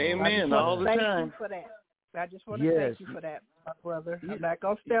 Amen. All the time. Thank you for that. I just want to thank you for that, my brother. I'm not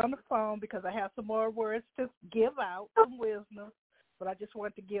going to stay on the phone because I have some more words to give out, some wisdom. But I just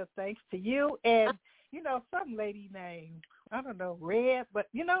want to give thanks to you and, some lady named, I don't know, Red. But,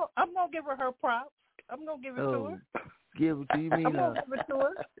 I'm going to give her props. I'm going to give it to her. Give it to you. I'm going to give it to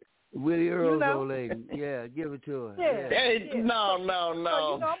her. Willie Earl's old lady. Yeah, give it to her. Yeah. No. So,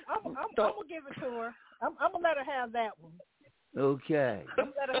 I'm going to give it to her. I'm going to let her have that one. Okay. I'm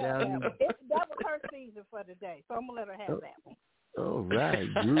going to let her have that one. That was her season for today, so I'm going to let her have that one. All right.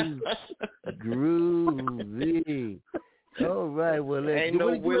 Groovy. All right. Well, let's Ain't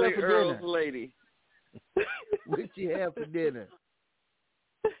no Willie Earl's lady. What you have for dinner?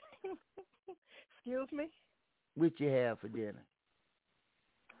 Excuse me? what you have for dinner?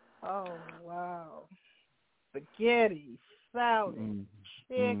 Oh, wow. Spaghetti, salad,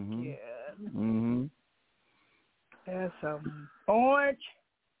 chicken. Mm-hmm. And some orange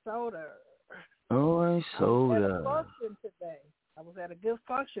soda. Orange soda. I was at a good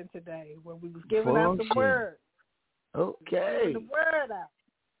function today where we was giving out the word. Okay. Giving the word out.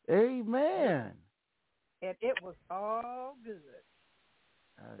 Amen. And it was all good.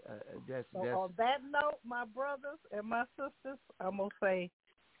 On that note, my brothers and my sisters, I'm going to say,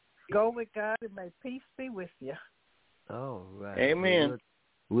 go with God and may peace be with you. All right. Amen.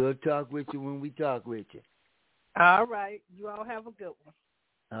 We'll talk with you when we talk with you. All right. You all have a good one.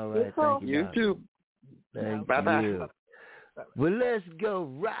 All right. Thank you. You too. Bye-bye. You. Well, let's go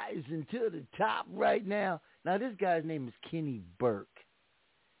rising to the top right now. Now, this guy's name is Kenny Burke.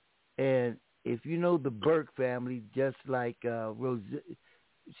 And if you know the Burke family, just like Rosetta,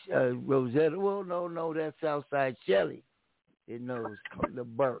 well, no, that's Southside Shelley. It knows the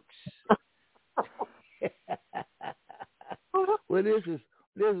Burks. Well, this is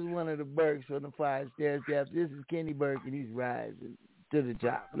one of the Burks from the Five Stairs Caps. This is Kenny Burke, and he's rising to the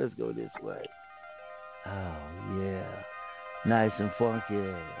top. Let's go this way. Oh, yeah. Nice and funky.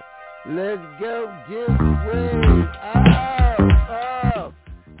 Let's go this way. Oh,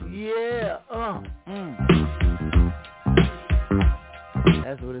 yeah.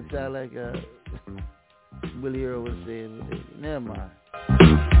 That's what it sounds like Willie Earl was saying. Never mind.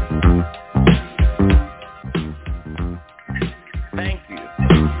 Thank you.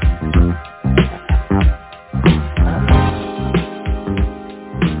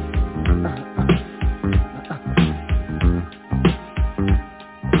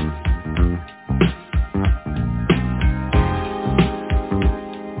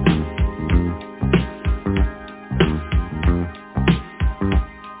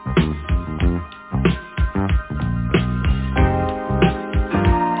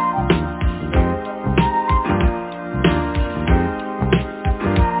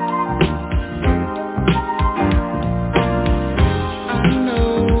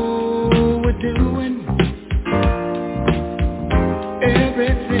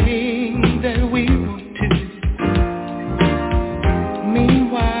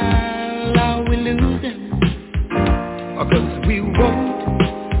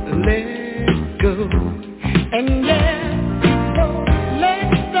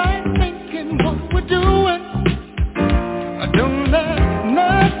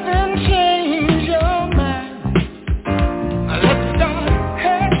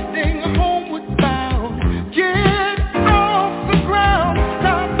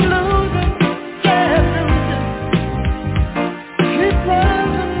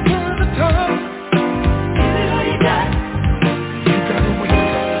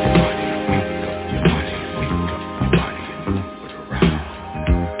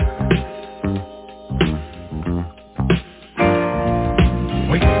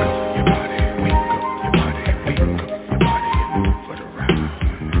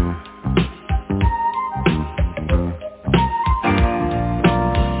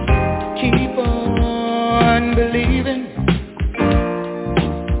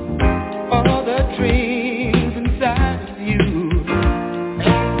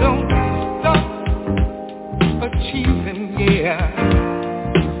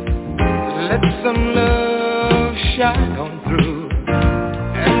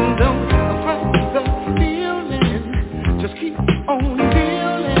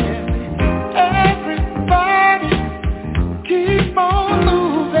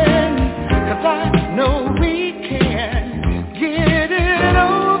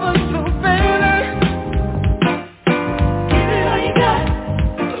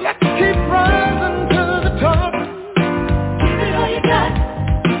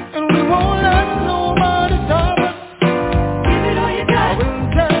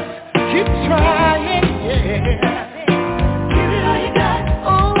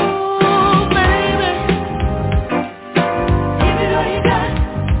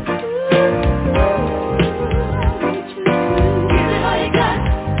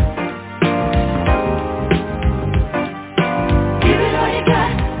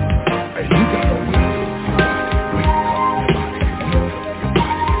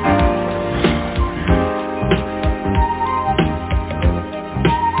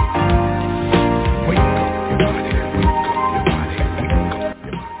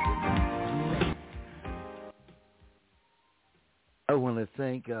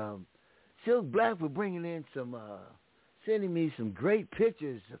 For bringing in sending me some great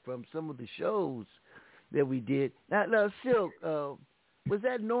pictures from some of the shows that we did. Now Silk, Was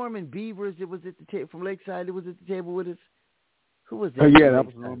that Norman Beavers that was at the table from Lakeside that was at the table with us? Who was that? Yeah, that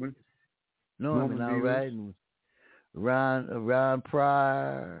was Norman. Norman, all right. And Ron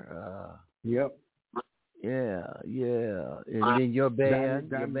Pryor. Yep. Yeah. And then your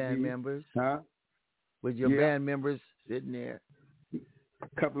band members. Huh? With your band members sitting there.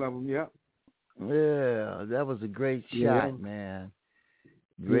 A couple of them, yep. Yeah, that was a great shot, man.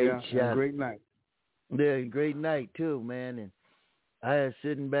 Great shot. Great night. Yeah, great night too, man. And I was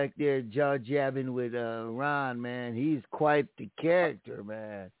sitting back there jaw jabbing with Ron, man. He's quite the character,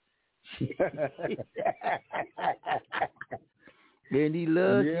 man. And he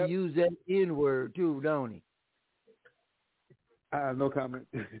loves to use that N-word too, don't he? No comment.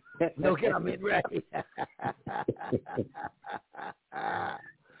 No comment, right?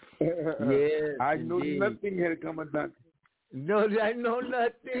 Yes, I know nothing had come done. No, I know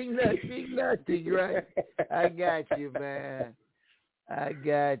nothing, right? I got you, man. I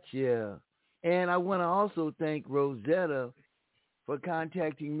got you. And I want to also thank Rosetta for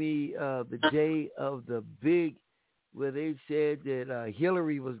contacting me the day of the big, where they said that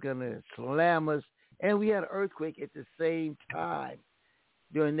Hillary was going to slam us, and we had an earthquake at the same time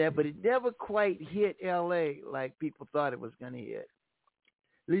during that, but it never quite hit L.A. like people thought it was going to hit.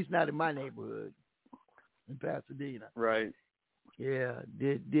 At least not in my neighborhood, in Pasadena. Right. Yeah.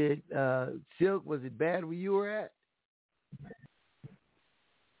 Did Silk, was it bad where you were at?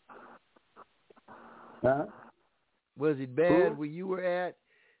 Huh? Was it bad where you were at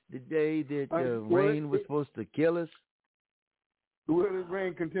the day that rain was supposed to kill us? Well, it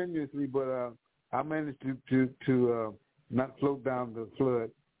rained continuously, but I managed to not float down the flood.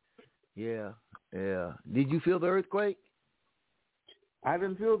 Yeah. Did you feel the earthquake? I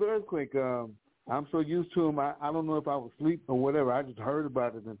didn't feel the earthquake. I'm so used to them. I don't know if I was asleep or whatever. I just heard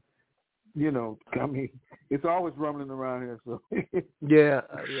about it, and I mean, it's always rumbling around here. So yeah.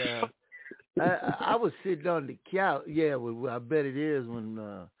 I was sitting on the couch. Yeah, well, I bet it is when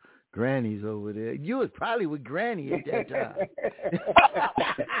Granny's over there. You was probably with Granny at that time.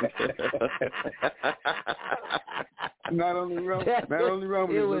 Not only rumbling,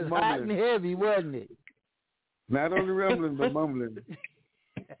 it was but mumbling. Hot and heavy, wasn't it? Not only rumbling, but mumbling.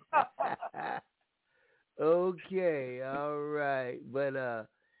 Okay, all right. But,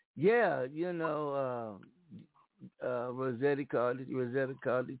 Rosetta called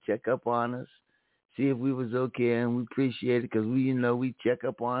to check up on us, see if we was okay, and we appreciate it because we check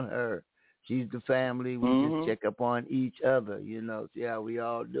up on her. She's the family. We just check up on each other, see how we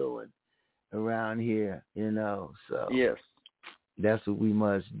all doing around here, So yes, that's what we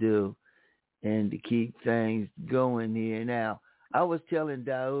must do, and to keep things going here. Now, I was telling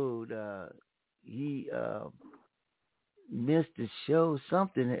Daoud, he missed the show,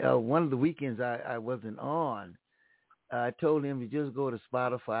 something. One of the weekends I wasn't on. I told him to just go to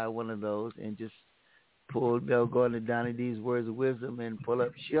Spotify, one of those, and just go into DONNYD's Words of Wisdom and pull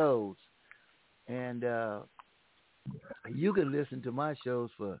up shows. And you can listen to my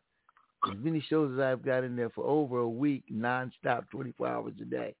shows for as many shows as I've got in there for over a week, nonstop, 24 hours a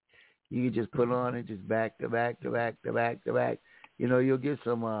day. You can just put on it, just back to back to back to back to back. You'll get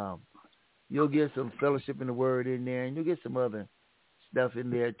some fellowship in the word in there, and you'll get some other stuff in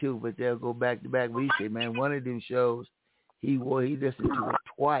there too. But they'll go back to back. But he said, man, one of them shows he listened to it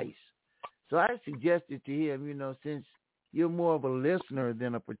twice. So I suggested to him, since you're more of a listener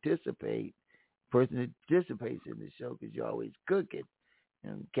than a person that participates in the show, because you're always cooking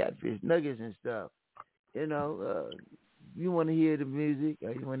and catfish nuggets and stuff. You want to hear the music,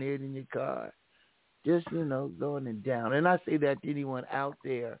 or you want to hear it in your car, just, going and down. And I say that to anyone out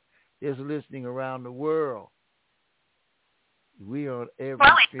there that's listening around the world. We are on every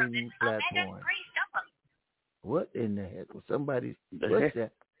streaming platform. What in the heck? What's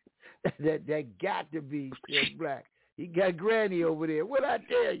that? that got to be Still Black. He got Granny over there. What'd I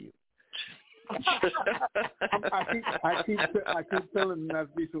tell you? I keep telling him not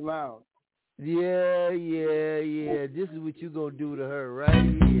to be so loud. Yeah. This is what you gonna do to her right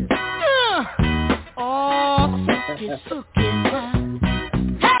here. Suki,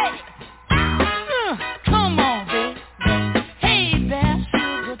 hey! Come on, baby. Hey there,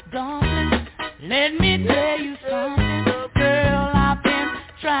 sugar darling. Let me tell you something. Girl, I've been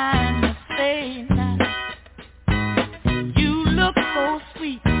trying to say now. You look so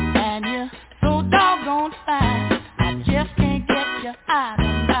sweet and you're so doggone fine. I just can't get you out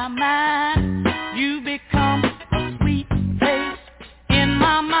of my mind. You become a sweet taste in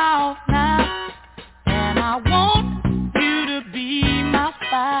my mouth now. And I want you to be my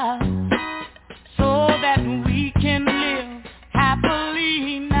spouse, so that we can live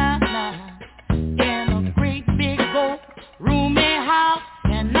happily now in a great big old roomy house.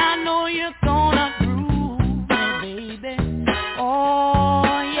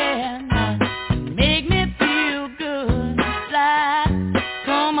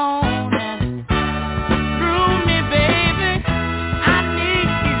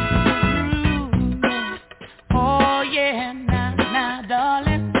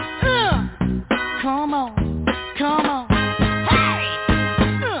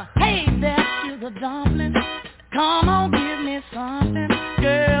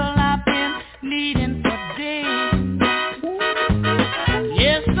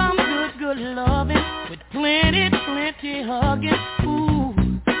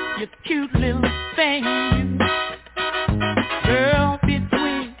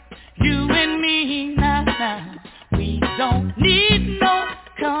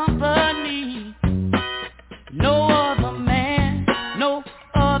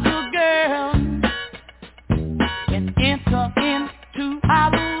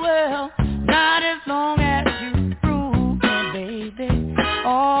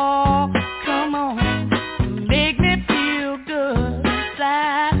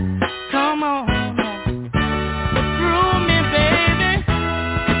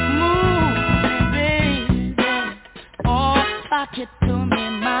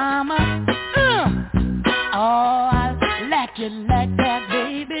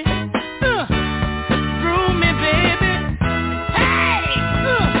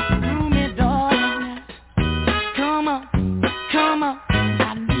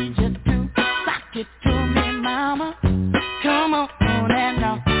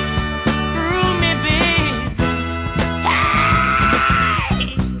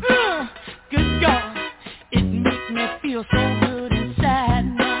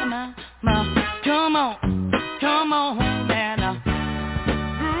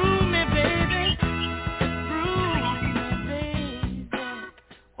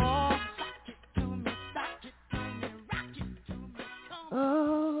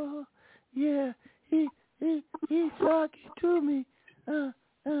 talking to me.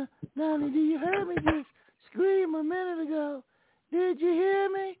 Donny, do you hear me just scream a minute ago? Did you hear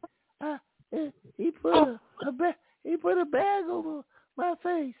me? He put a bag over my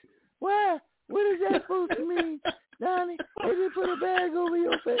face. Why? What is that supposed to mean, Donny? Did he put a bag over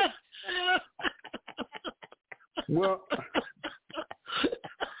your face? Well,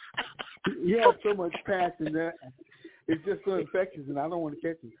 you have so much passion that it's just so infectious, and I don't want to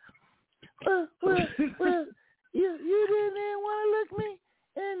catch it. Well, you didn't even want to look me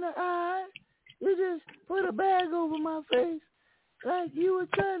in the eye. You just put a bag over my face, like you were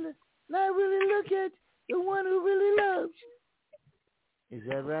trying to not really look at the one who really loves you. Is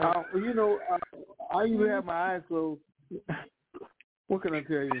that right? I usually have my eyes closed. What can I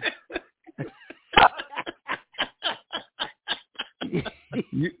tell you?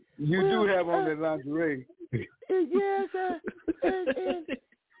 You do have on that lingerie. Yes, and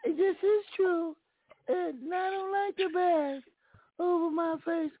this is true. And I don't like the bag over my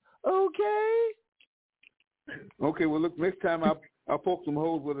face. Okay? Okay, well, look, next time I'll poke some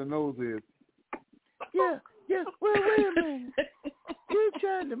holes where the nose is. Yeah. Well, wait a minute. You're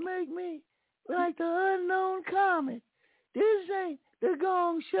trying to make me like the unknown comet. This ain't the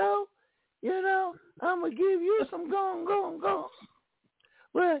Gong Show. I'm going to give you some gong.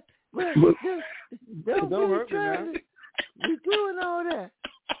 But don't hurt me now. You doing all that.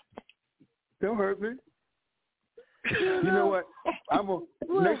 Don't hurt me. You know what?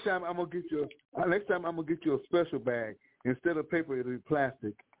 Next time I'm gonna get you a special bag. Instead of paper, it'll be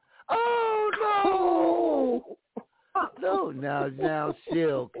plastic. Oh no! Now,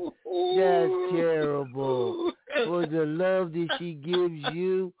 Silk. That's terrible. For the love that she gives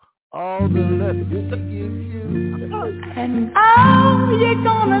you, all the love that she gives you. And oh, you're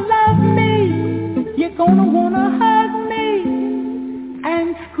gonna love me. You're gonna wanna hug me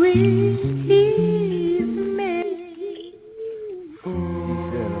and squeeze me.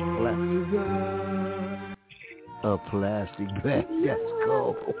 A plastic bag, that's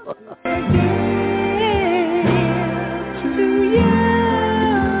cold. To you.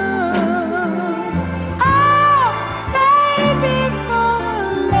 Oh, baby, for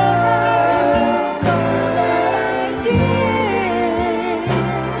love that I give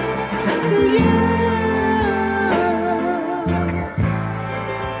to you.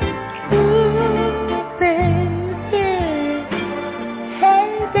 Ooh, baby, hey,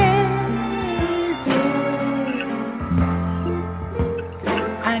 baby.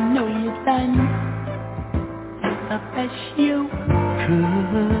 I know you've done the best you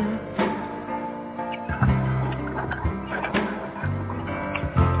could.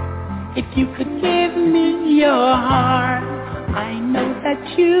 If you could give me your heart, I know that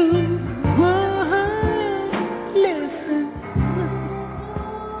you would listen.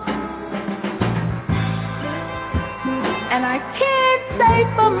 And I can't say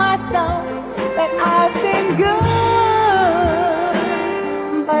for myself that I've been good,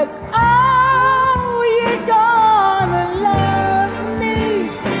 but oh, you're gonna love me,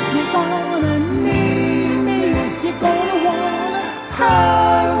 you're gonna need me, you're gonna wanna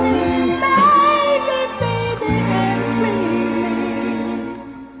hug me, baby, and sweet me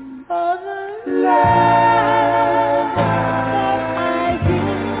for the love that I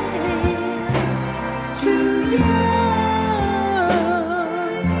give to you.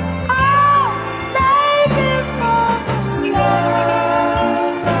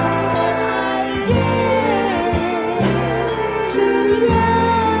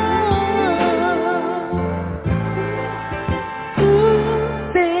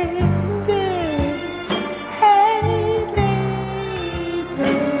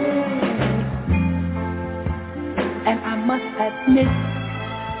 Admit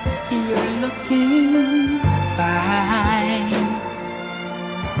you're looking fine,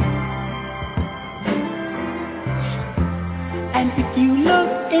 and if you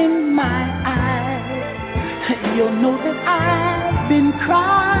look in my eyes, you'll know that I've been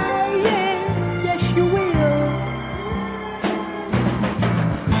crying. Yes, you will.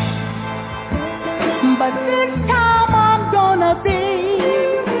 But this time I'm gonna be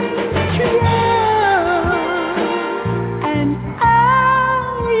true.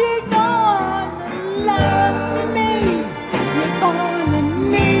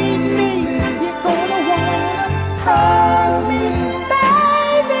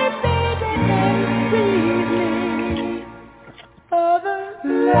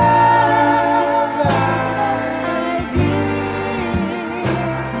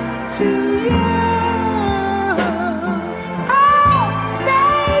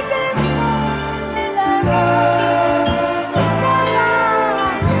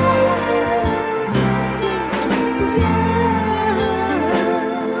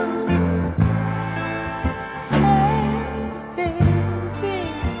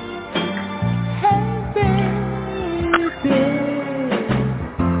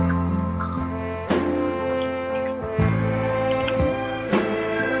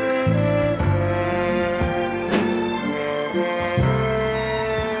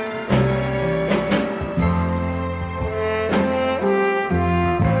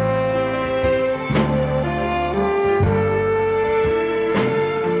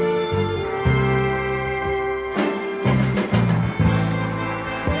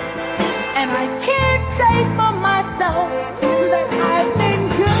 And I can't say for myself that I've been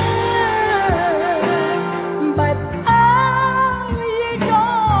good, but are you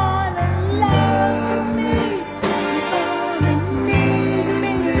gonna love me? You're gonna need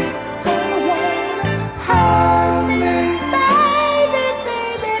me, gonna wanna hold me, baby,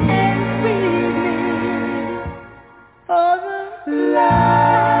 baby, and squeeze me for the love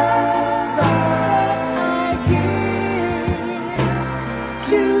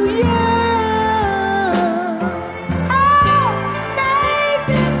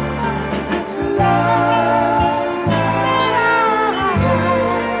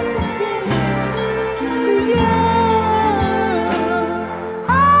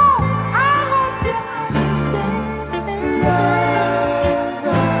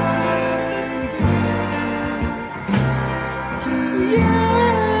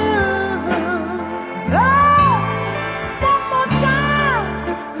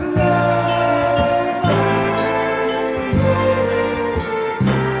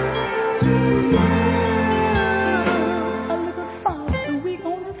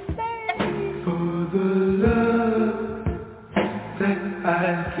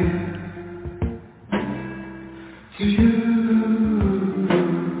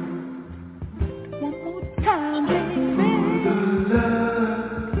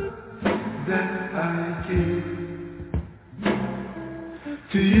that I give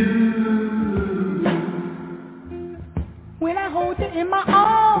to you. When I hold you in my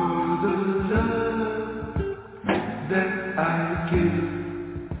arms, for the love that I give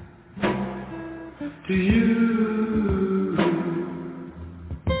to you,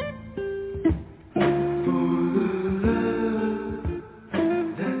 for the love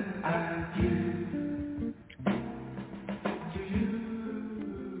that I give to you.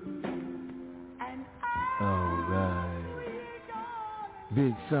 And all right,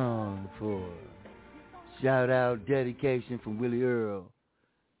 big song for shout out dedication from Willie Earl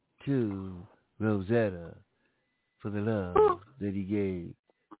to Rosetta for the love that he gave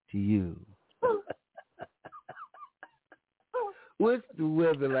to you. What's the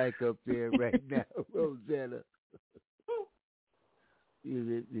weather like up there right now, Rosetta? Is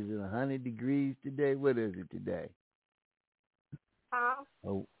it 100 degrees today? What is it today?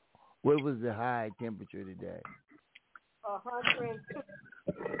 Oh, what was the high temperature today? 102.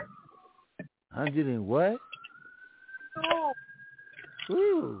 100 and what?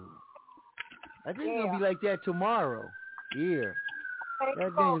 Ooh. I think it's gonna be like that tomorrow. Here.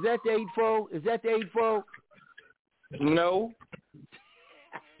 That thing, is that the 8-4? Is that the 8-4? No.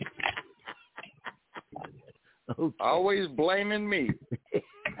 Okay. Always blaming me.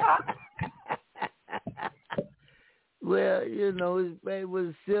 Well, you know, it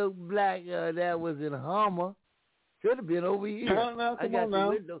was Silk Black. That was in Hummer. Could have been over here. No, I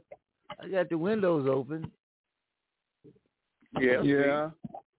got the windows open. Yeah.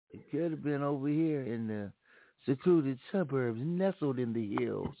 It could have been over here in the secluded suburbs, nestled in the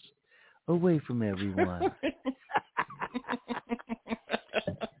hills, away from everyone.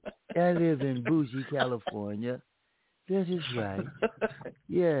 I live in bougie, California. That is right.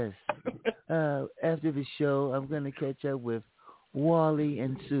 Yes. After the show, I'm going to catch up with Wally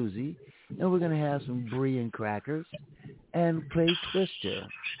and Susie, and we're going to have some brie and crackers and play Twister.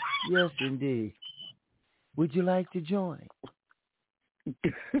 Yes, indeed. Would you like to join?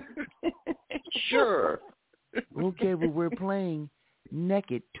 Sure. Okay, well, we're playing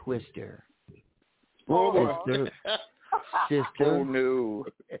Naked Twister. Sister. Oh, no.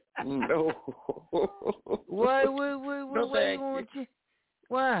 No. Why? Why?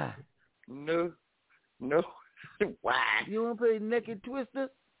 Why? No. Why? You want to play Naked Twister?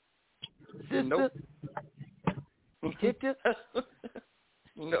 Sister? Nope. Sister?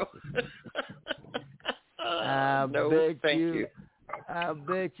 No. I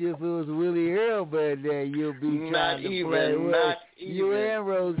bet you if it was Willie Earl back there, you'll be trying to play with you and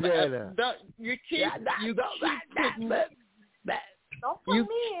Rosetta. You keep Don't put me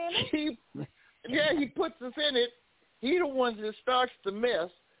in it. Yeah, he puts us in it. He the one that starts the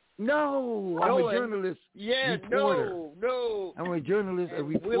mess. No, I'm a journalist. Yeah, reporter. No. I'm a journalist, a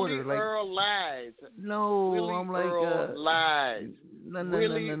reporter. Willie Earl lies. No, Willie I'm like Earl lies. No.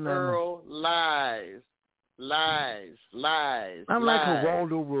 Willie Earl lies. I'm like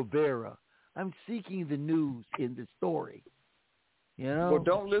Geraldo Rivera. I'm seeking the news in the story. You know? Well,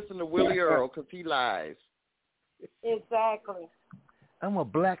 don't listen to Willie Earl because he lies. Exactly. I'm a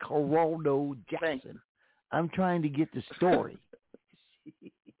black Geraldo Jackson. I'm trying to get the story.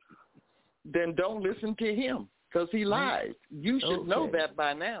 Then don't listen to him because he lies. You should know that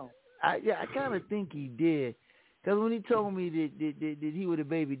by now. I kind of think he did. Because when he told me that he was a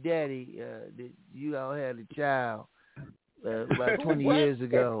baby daddy, that you all had a child about 20 years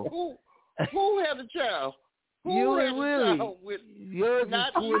ago. Who had a child? You and Willie. Yours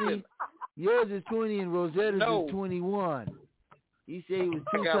is 20. Even. Yours is 20 and Rosetta's is 21. He said he was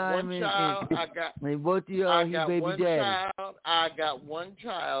two-time and both of y'all his baby daddy. I got one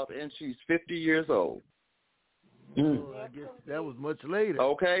child, and she's 50 years old. Oh, I guess that was much later.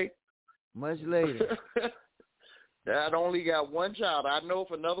 Okay. Much later. I only got one child. I know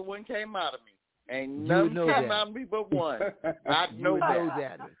if another one came out of me. Ain't nothing came out of me but one. I know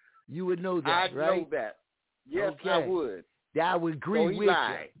that. You would know that, right? I know that. Yes, okay. I would. I would agree with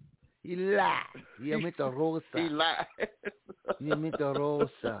lied. You. He lied. He meant the rosa. He lied. He meant the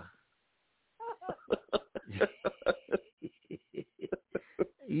rosa.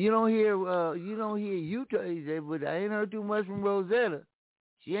 You don't hear you, but I ain't heard too much from Rosetta.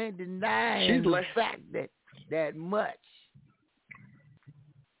 She ain't denying the fact that much.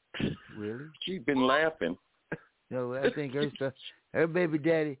 Really? She's been laughing. No, I think her baby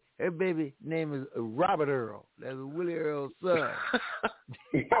daddy, her baby name is Robert Earl. That's Willie Earl's son.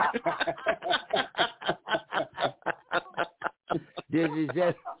 Is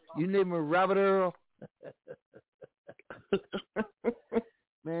that you name him Robert Earl?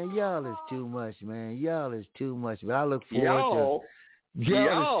 Man, y'all is too much, man. Y'all is too much. But I look forward to y'all is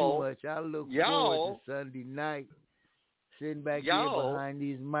too much. I look forward to Sunday night. Sitting back here behind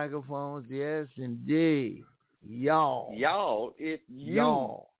these microphones. Yes, indeed. Y'all. It's you.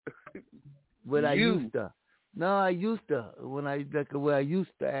 Y'all. But I used to. No, I used to. When I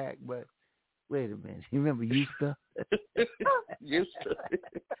used to act, but wait a minute. You remember used to? Used to.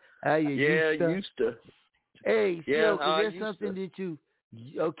 How you used to? Used to. Hey, so is there something that you...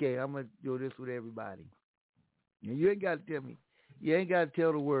 Okay, I'm going to do this with everybody. You ain't got to tell me. You ain't got to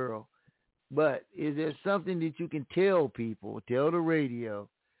tell the world. But is there something that you can tell people, tell the radio,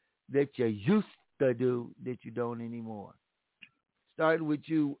 that you used to do that you don't anymore? Starting with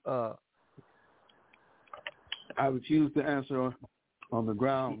you. I refuse to answer on the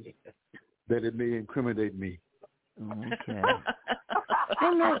grounds that it may incriminate me. Okay.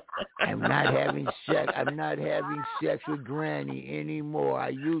 I'm not having sex. I'm not having sex with Granny anymore. I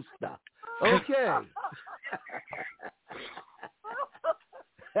used to. Okay.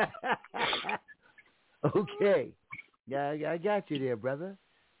 Okay. Yeah, I got you there, brother.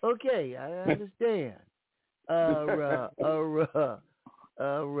 Okay, I understand.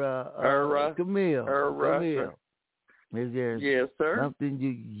 Camille. Is there something you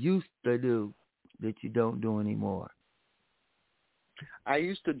used to do that you don't do anymore? I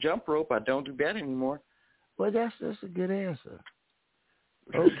used to jump rope. I don't do that anymore. Well, that's a good answer.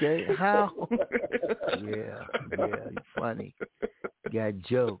 Okay, how? Yeah, you're funny. Got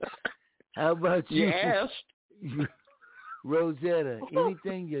jokes. How about you? You asked. Rosetta,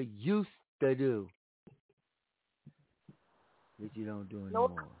 anything you used to do that you don't do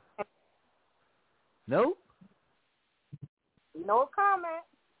anymore? Nope. No comment.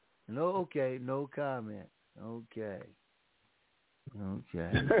 No, okay, no comment. Okay.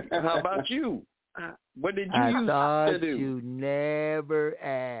 How about you? What did you used to do? I thought you never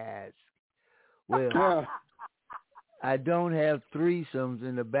asked. Well, I don't have threesomes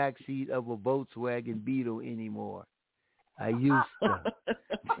in the back seat of a Volkswagen Beetle anymore. I used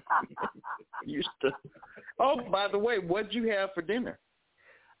to. Oh, by the way, what'd you have for dinner?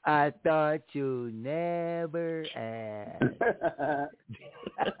 I thought you never asked.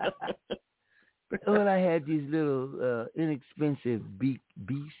 Well, I had these little inexpensive beef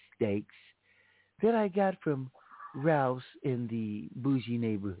steaks that I got from Ralph's in the bougie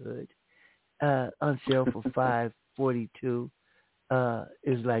neighborhood on sale for $5.42.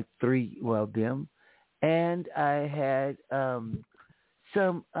 Is like them. And I had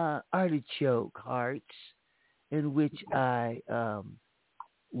some artichoke hearts in which I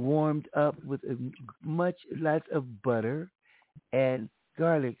warmed up with lots of butter and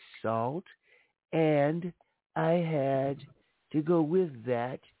garlic salt. And I had, to go with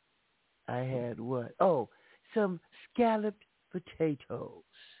that, I had what? Oh, some scalloped potatoes.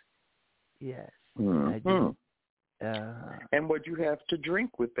 Yes, I did. And what you have to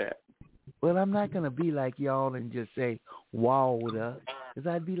drink with that? Well, I'm not going to be like y'all and just say water, because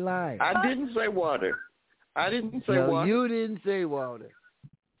I'd be lying. I didn't say water. water. No, you didn't say water.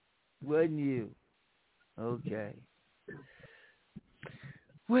 Wasn't you? Okay.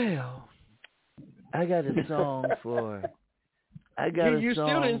 Well, I got a song for... You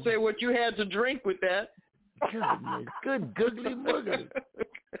still didn't say what you had to drink with that. Goodness, good googly moogly.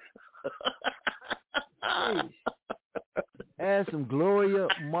 Add some Gloria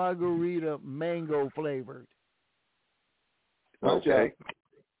Margarita mango flavored. Okay.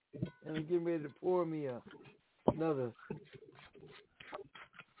 And I'm getting ready to pour me another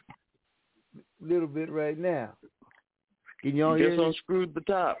little bit right now. Can y'all hear me? Just unscrewed the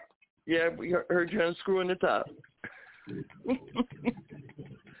top. Yeah, we heard you unscrewing the top.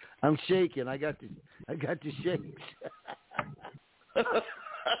 I'm shaking. I got the shakes.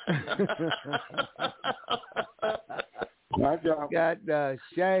 My job. Got the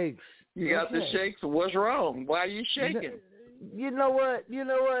shakes. You got the shakes. What's wrong? Why are you shaking? You know what? You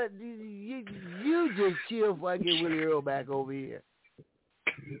just chill before I get Willie Earl back over here.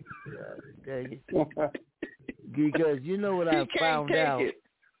 Dang it. Because you know what I found out. It.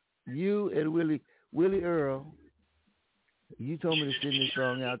 You and Willie Earl, you told me to send this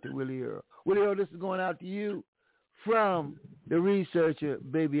song out to Willie Earl. Willie Earl, this is going out to you from the researcher,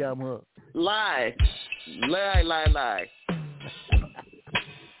 Baby I'm Hooked. Lie.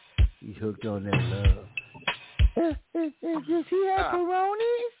 He's hooked on that love. Does he have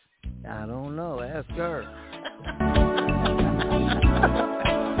Peronis? I don't know. Ask her.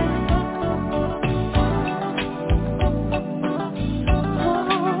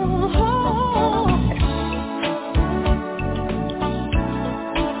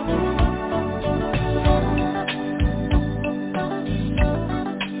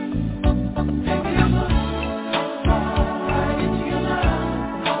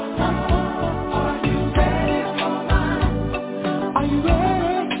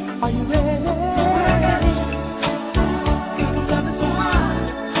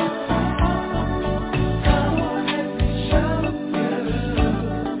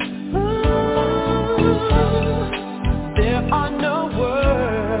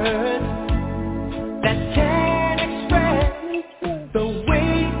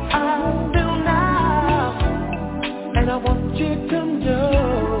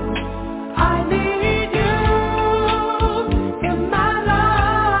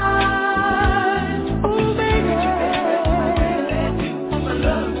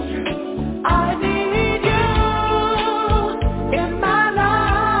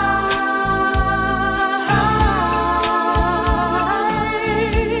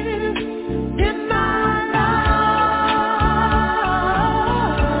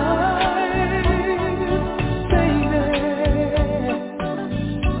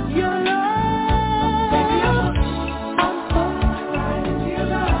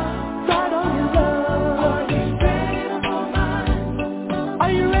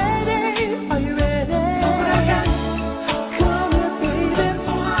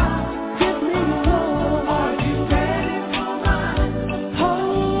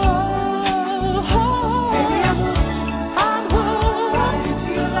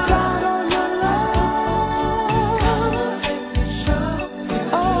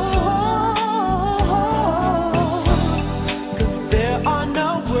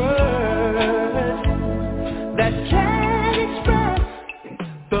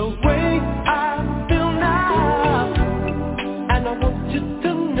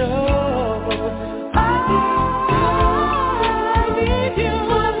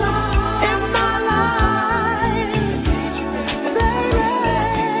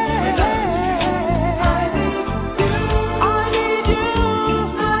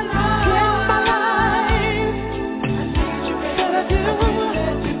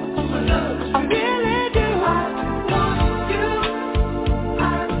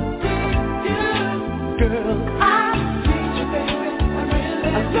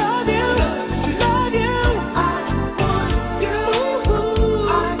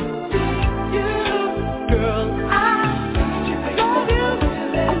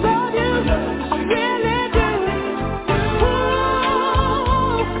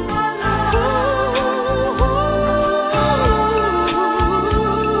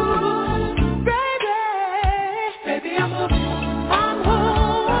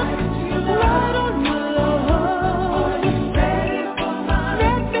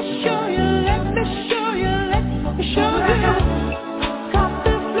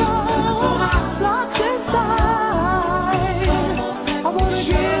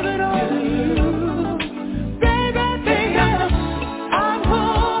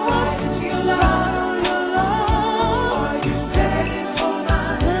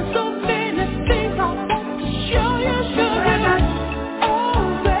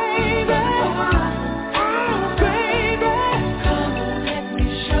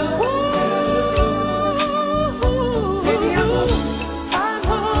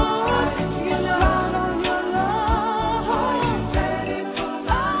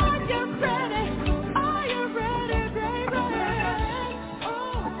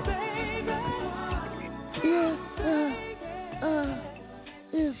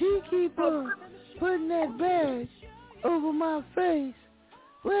 he keep on putting that bag over my face,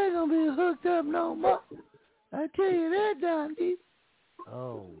 we ain't gonna be hooked up no more. I tell you that, Donnyds.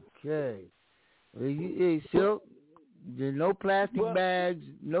 Okay. Well, hey, Silk, there's no plastic bags,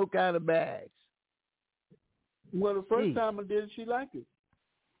 no kind of bags. Well, the first time I did it, she liked it.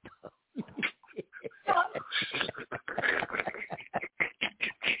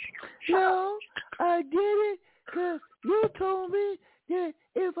 No, I did it because you told me that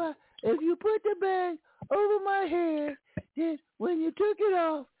if you put the bag over my head, that when you took it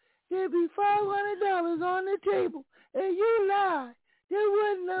off, there'd be $500 on the table. And you lied. There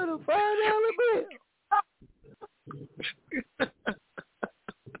wasn't another $5 bill.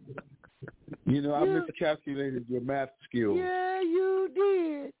 You know, I miscalculated your math skills. Yeah, you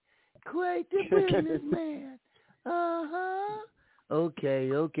did. Quite the businessman. Uh-huh. Okay,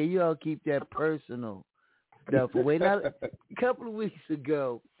 you all keep that personal stuff away. Now, a couple of weeks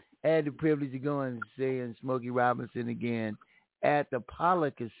ago, I had the privilege of going and seeing Smokey Robinson again at the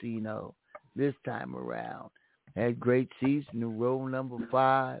Apollo Casino this time around. Had great seats in the row number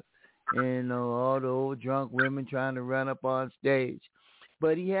 5, and all the old drunk women trying to run up on stage.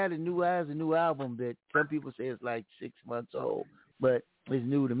 But he had a new album that some people say is like 6 months old, but it's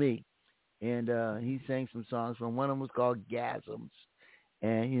new to me. And he sang some songs from. One of them was called Gasms.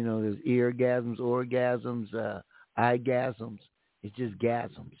 And, you know, there's eargasms, orgasms, eyegasms. It's just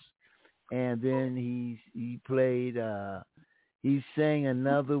gasms. And then he played, he sang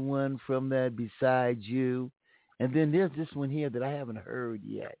another one from that, Beside You. And then there's this one here that I haven't heard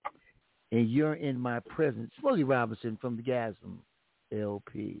yet. And You're in My Presence. Smokey Robinson from the Gasm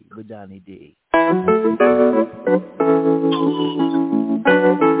LP with DONNYD.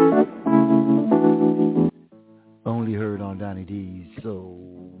 Only heard on DONNYD's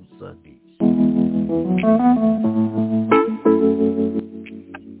Soul Sundays.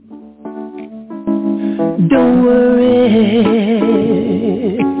 Don't worry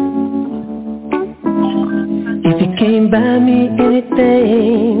if you can't buy me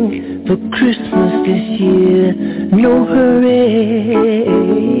anything for Christmas this year. No hurry,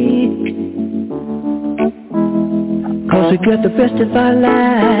 'cause we got the best of our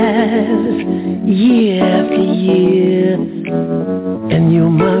lives year after year, and you're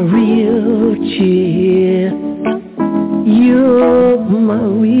my real cheer. You're my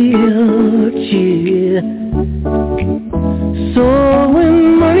real cheer. So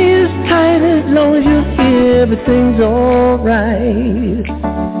when money is tight, as long as you're here, everything's alright.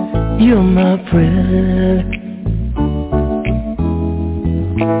 You're my present.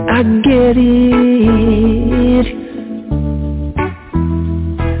 I get it,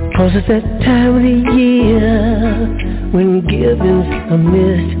 'cause it's that time of the year when giving's a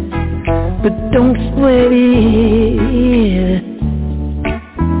miss. But don't sweat it,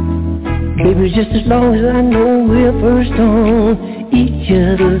 baby, just as long as I know we're first on each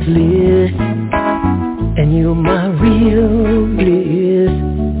other's list. And you're my real bliss.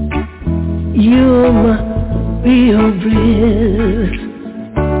 You're my real bliss.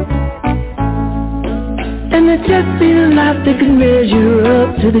 And it just be a life that can measure up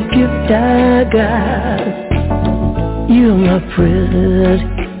to the gift I got. You're my present.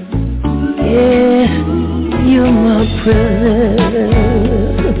 Yes, you're my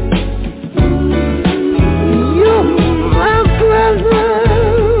present. You're my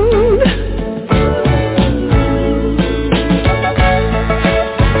present.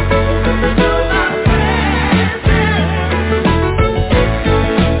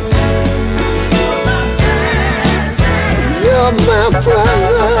 You're my present.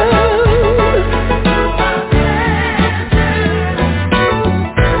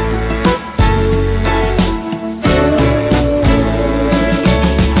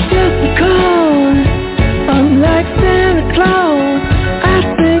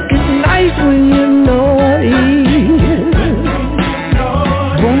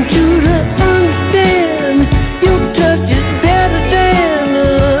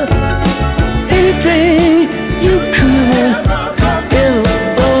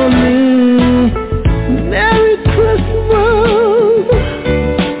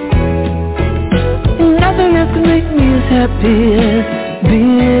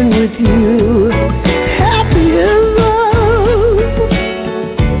 Being with you, happy as love.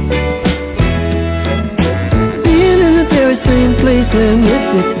 Being in the very same place and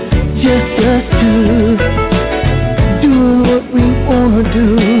it's just us two, doing what we wanna do,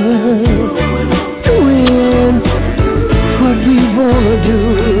 doing what we wanna do.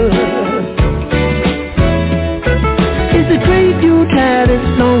 It's a great Yuletide as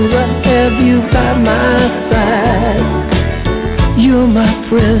long as I have you by my side. You're my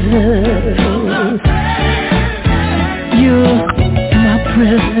present. presence. You're my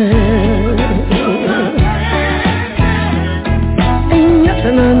presence. Ain't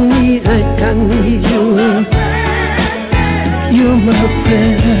nothing I need like I need you. You're my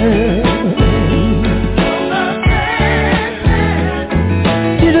presence.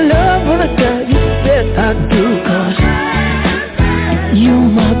 Did I love what I got? You bet I do, 'cause you're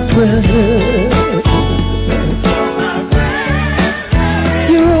my presence.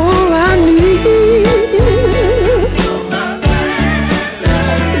 You're all I need.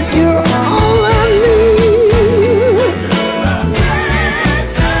 You're all I need.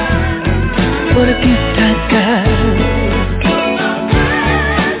 What a gift I got.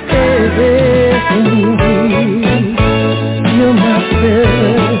 You're my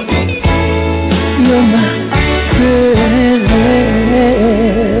presence. You're my presence.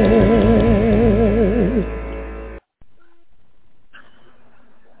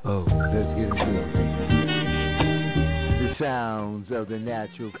 Oh, let's get into it. The sounds of the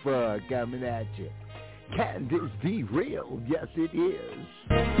natural fur coming at you. Can this be real? Yes, it is.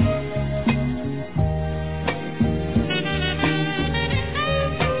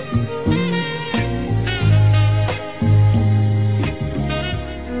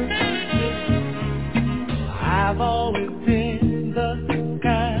 I've always been the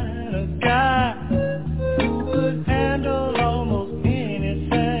kind of guy who could handle almost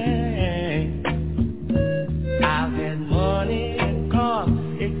anything. I've had money and cars,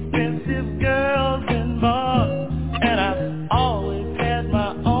 expensive girls and bars, and I've always had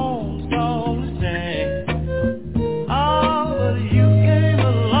my own song to sing. Oh, but you came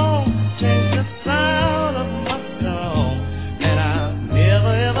along, changed the sound of my song, and I've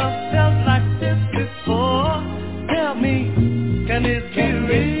never ever felt like this before. Tell me, can this be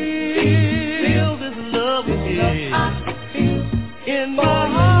real? This love we get in my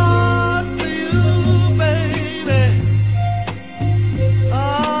heart for you, baby.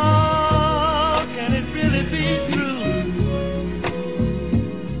 Oh, can it really be true?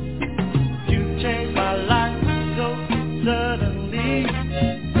 You changed my life so suddenly.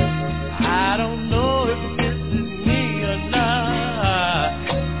 I don't know if this is me or not,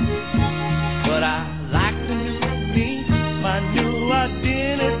 but I like the new me, my new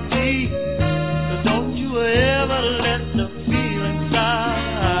identity. So don't you ever let the feeling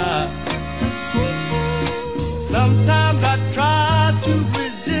stop. Sometimes I try to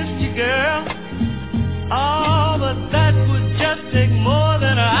resist you, girl. Oh, but that would just take more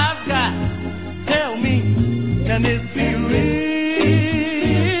than I've got. Tell me, can this be real?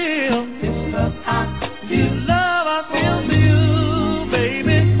 This love I feel, love I feel for you,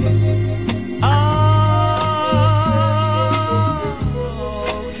 baby. Oh,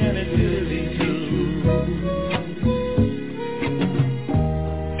 can it really be true?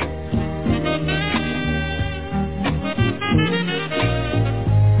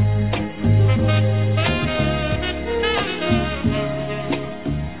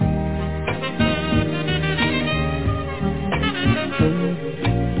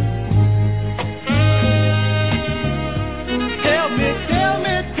 Tell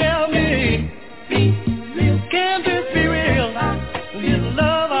me, can this be real? This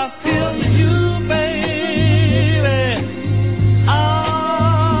love I feel for you, baby. Oh,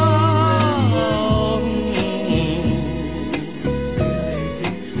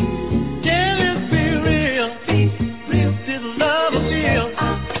 can this be real? This love I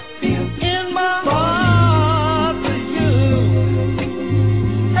feel in my heart for you.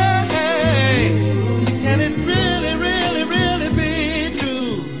 Hey, can it really, really, really be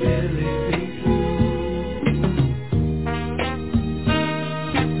true?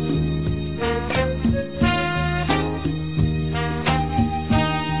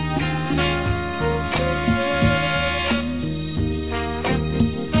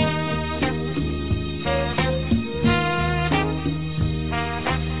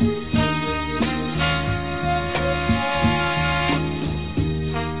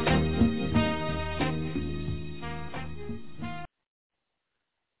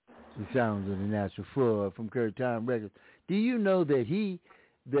 The sounds of the natural fur from Curtin Records. Do you know that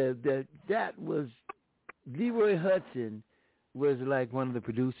that was Leroy Hudson was like one of the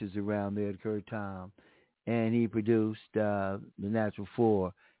producers around there at Curtin, and he produced the Natural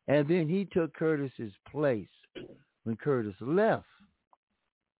Four, and then he took Curtis's place when Curtis left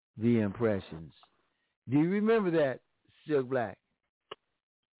the Impressions. Do you remember that, Silk Black?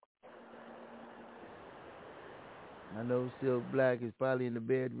 I know Silk Black is probably in the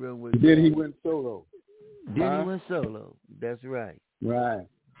bedroom with. Then he went solo. Then he went solo. That's right.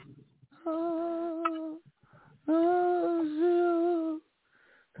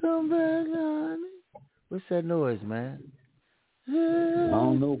 come back, honey. What's that noise, man? I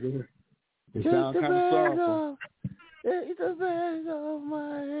don't know, but it sounds kind of sorrowful. Take the bag off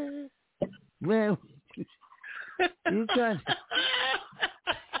my head. Man, you trying to...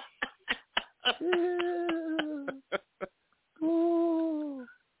 Oh.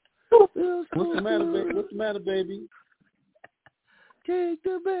 What's the matter, baby? What's the matter, baby? Take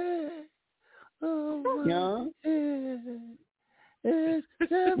the bag off my head.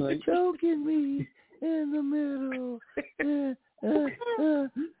 It's choking me in the middle.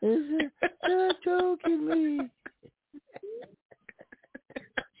 It's choking me.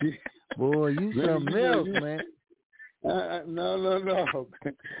 Boy, you some milk, man. No.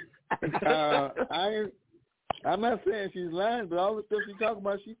 I'm not saying she's lying, but all the stuff she talking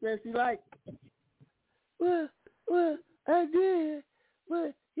about, she said she liked. Well, I did,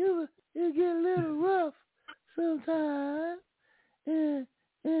 but you get a little rough sometimes, and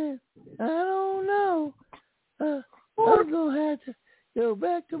I don't know. I'm gonna have to go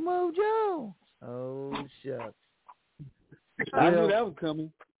back to Mo Jones. Oh, shucks. I knew that was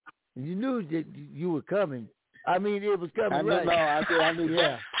coming. You knew that you were coming. I mean, it was coming, right? No, I said I knew.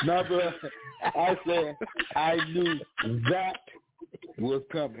 Yeah. No, but I said I knew that was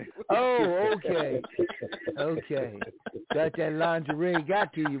coming. Oh, okay. Okay. Got that lingerie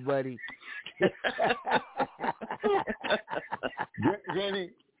got to you, buddy.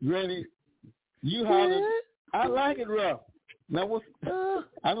 Granny, you hollered, I like it rough. Now what's,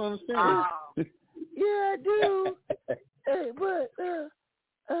 I don't understand. Yeah, I do. Hey, but,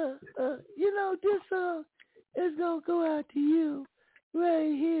 this song is going to go out to you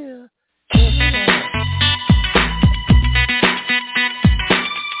right here.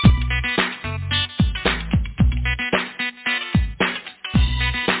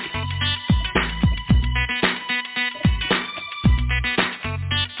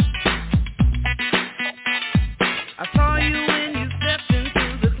 I saw you when you stepped into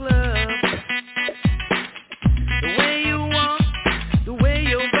the club. The way you walk, the way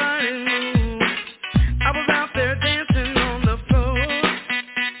your body moves. I was out there dancing on the floor.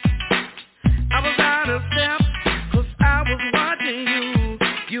 I was out of step, 'cause I was watching you.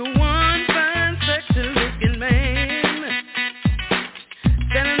 You one fine, sexy looking man,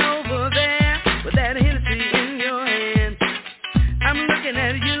 standing over there with that Hennessy in your hand. I'm looking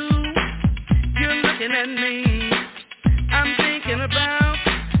at you, you're looking at me. I'm thinking about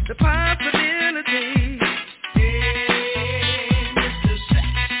the possibility. Hey, Mr.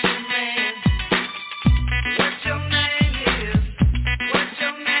 Sexy Man, what your name is? What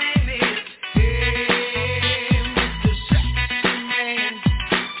your name is? Hey, Mr. Sexy Man,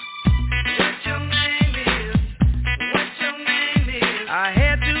 what your name is? What your name is? I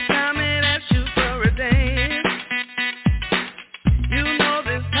had to come and ask you for a dance. You know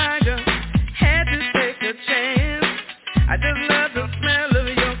this tiger had to take a chance. I just love the smell of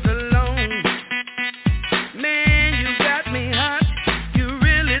your cologne.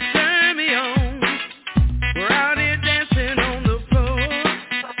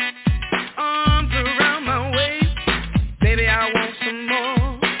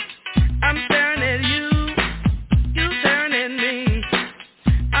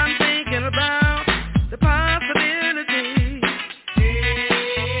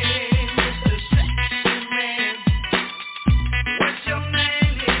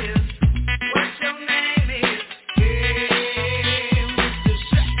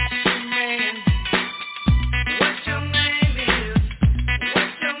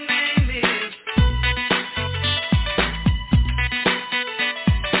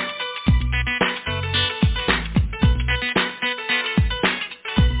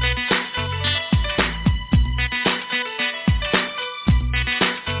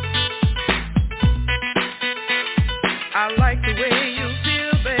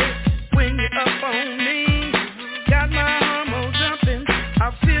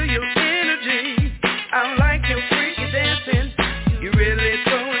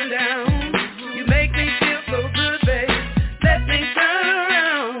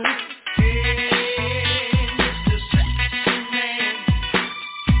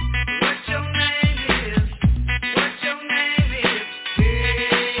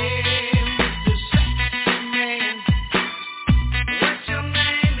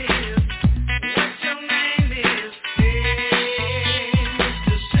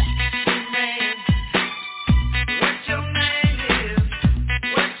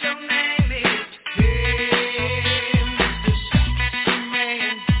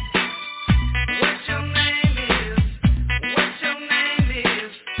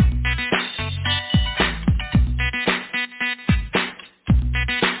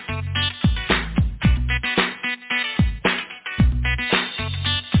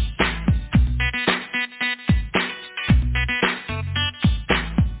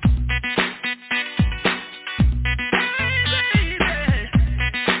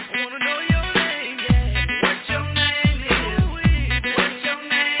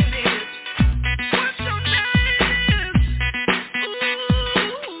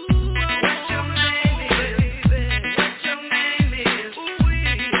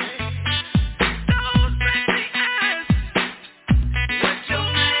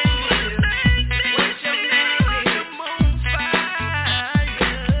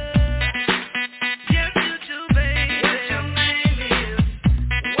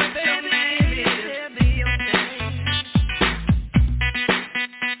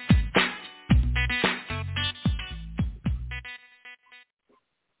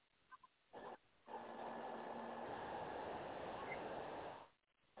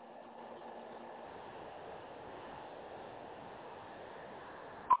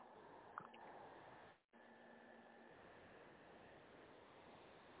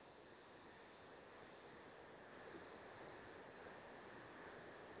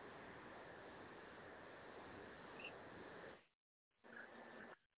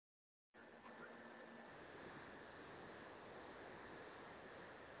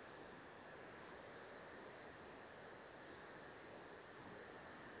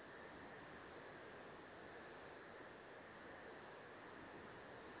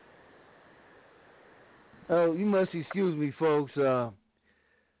 Oh, you must excuse me, folks.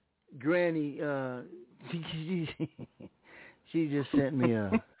 Granny, she just sent me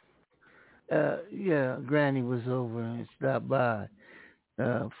Granny was over and stopped by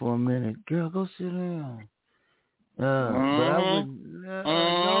for a minute. Girl, go sit down. But I wouldn't.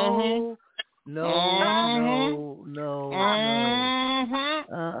 No. No.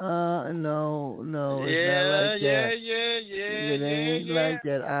 It's not like that. It ain't like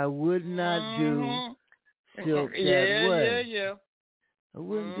that. I would not do silk that way. I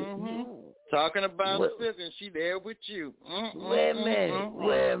wouldn't do. Talking about silk, and she there with you.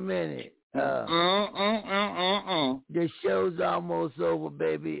 Wait a minute. The show's almost over,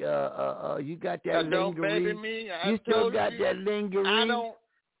 baby. You got that lingerie? Don't baby me. You still got that lingerie?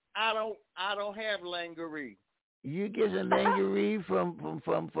 I don't have lingerie. You get a lingerie from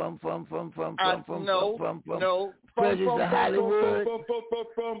Presidents of Hollywood?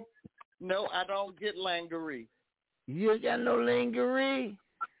 No, I don't get lingerie. You got no lingerie?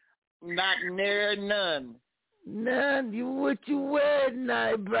 Not near none. None? What you wear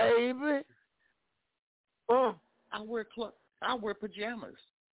tonight, baby? I wear pajamas.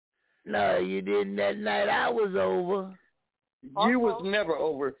 No, you didn't that night I was over. You was never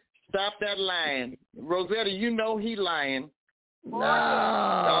over. Stop that lying. Rosetta, you know he lying. No.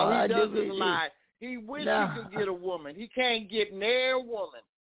 All he does is lie. He wish he could get a woman. He can't get near a woman.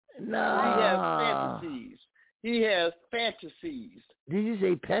 No. He has fantasies. Did you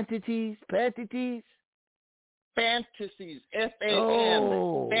say fantasies? Fantasies. Fan.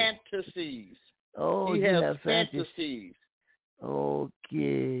 Fantasies. Oh, he has fantasies.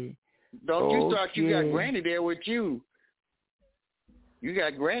 Okay. Don't you start. You got Granny there with you. Wait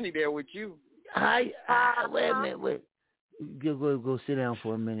a minute. Wait. Go sit down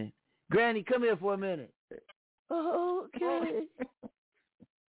for a minute. Granny, come here for a minute. Okay.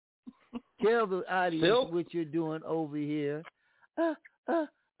 Tell the audience what you're doing over here.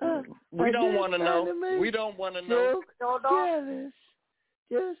 We don't want to know. We don't want to know.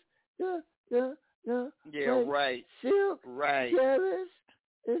 Jealous. Yeah, right. Silk. Right. Jealous.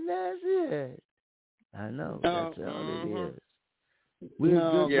 And that's it. I know. That's all it is.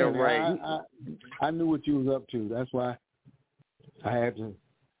 Right. I knew what you was up to. That's why I had to.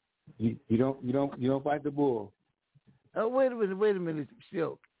 You don't fight the bull. Oh, wait a minute,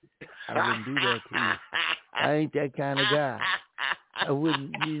 Silk. I wouldn't do that to you. I ain't that kind of guy. I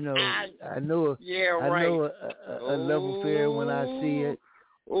wouldn't, I know a love affair when I see it.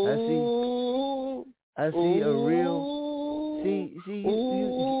 I see a real. See.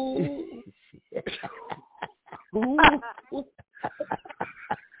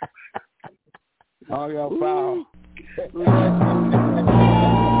 Oh, y'all foul.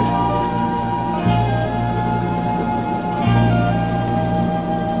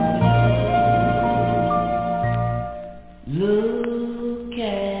 Look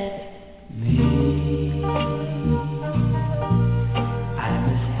at me. I'm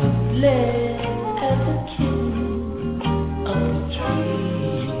as helpless as a kitten up a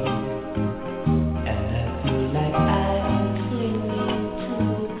tree, and I feel like I'm clinging to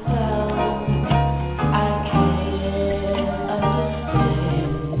the ground. I can't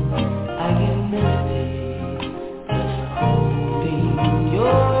understand. I get misty just holding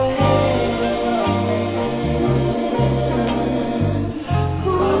your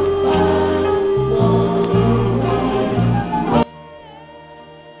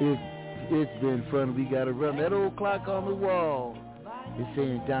It's been fun. We got to run. That old clock on the wall is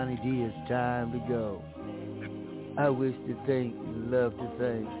saying, DONNYD, it's time to go. I wish to love to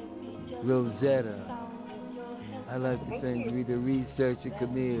thank Rosetta. I like to thank the researcher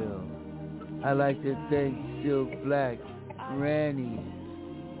Camille. I like to thank Silk Black, Granny,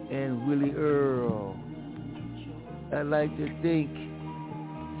 and Willie Earl. I like to thank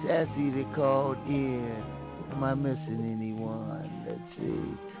Sassy that called in. Am I missing anyone? Let's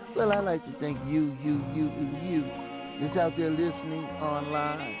see. Well, I like to thank you that's out there listening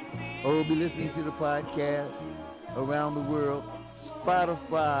online or will be listening to the podcast around the world.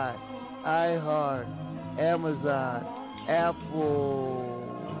 Spotify, iHeart, Amazon, Apple,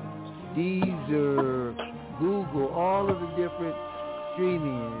 Deezer, Google, all of the different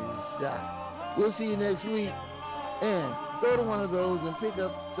streaming sites. We'll see you next week. And go to one of those and pick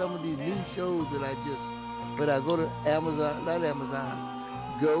up some of these new shows that I go to Amazon, not Amazon.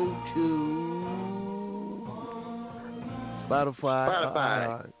 Go to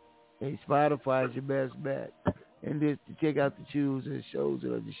Spotify. Hey, Spotify is your best bet. And just to check out the shows and shows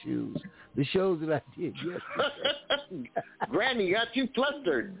that are the shoes. The shows that I did yesterday. Granny got you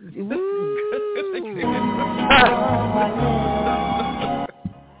flustered.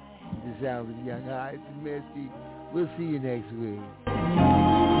 This sounds of the young Heights and Misty. We'll see you next week.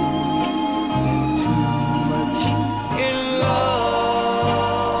 In love.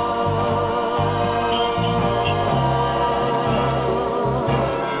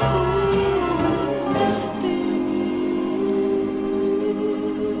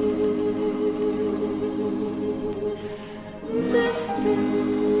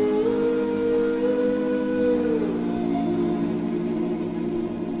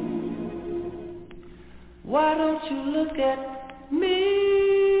 Why don't you look at me?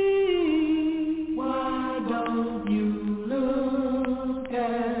 Why don't you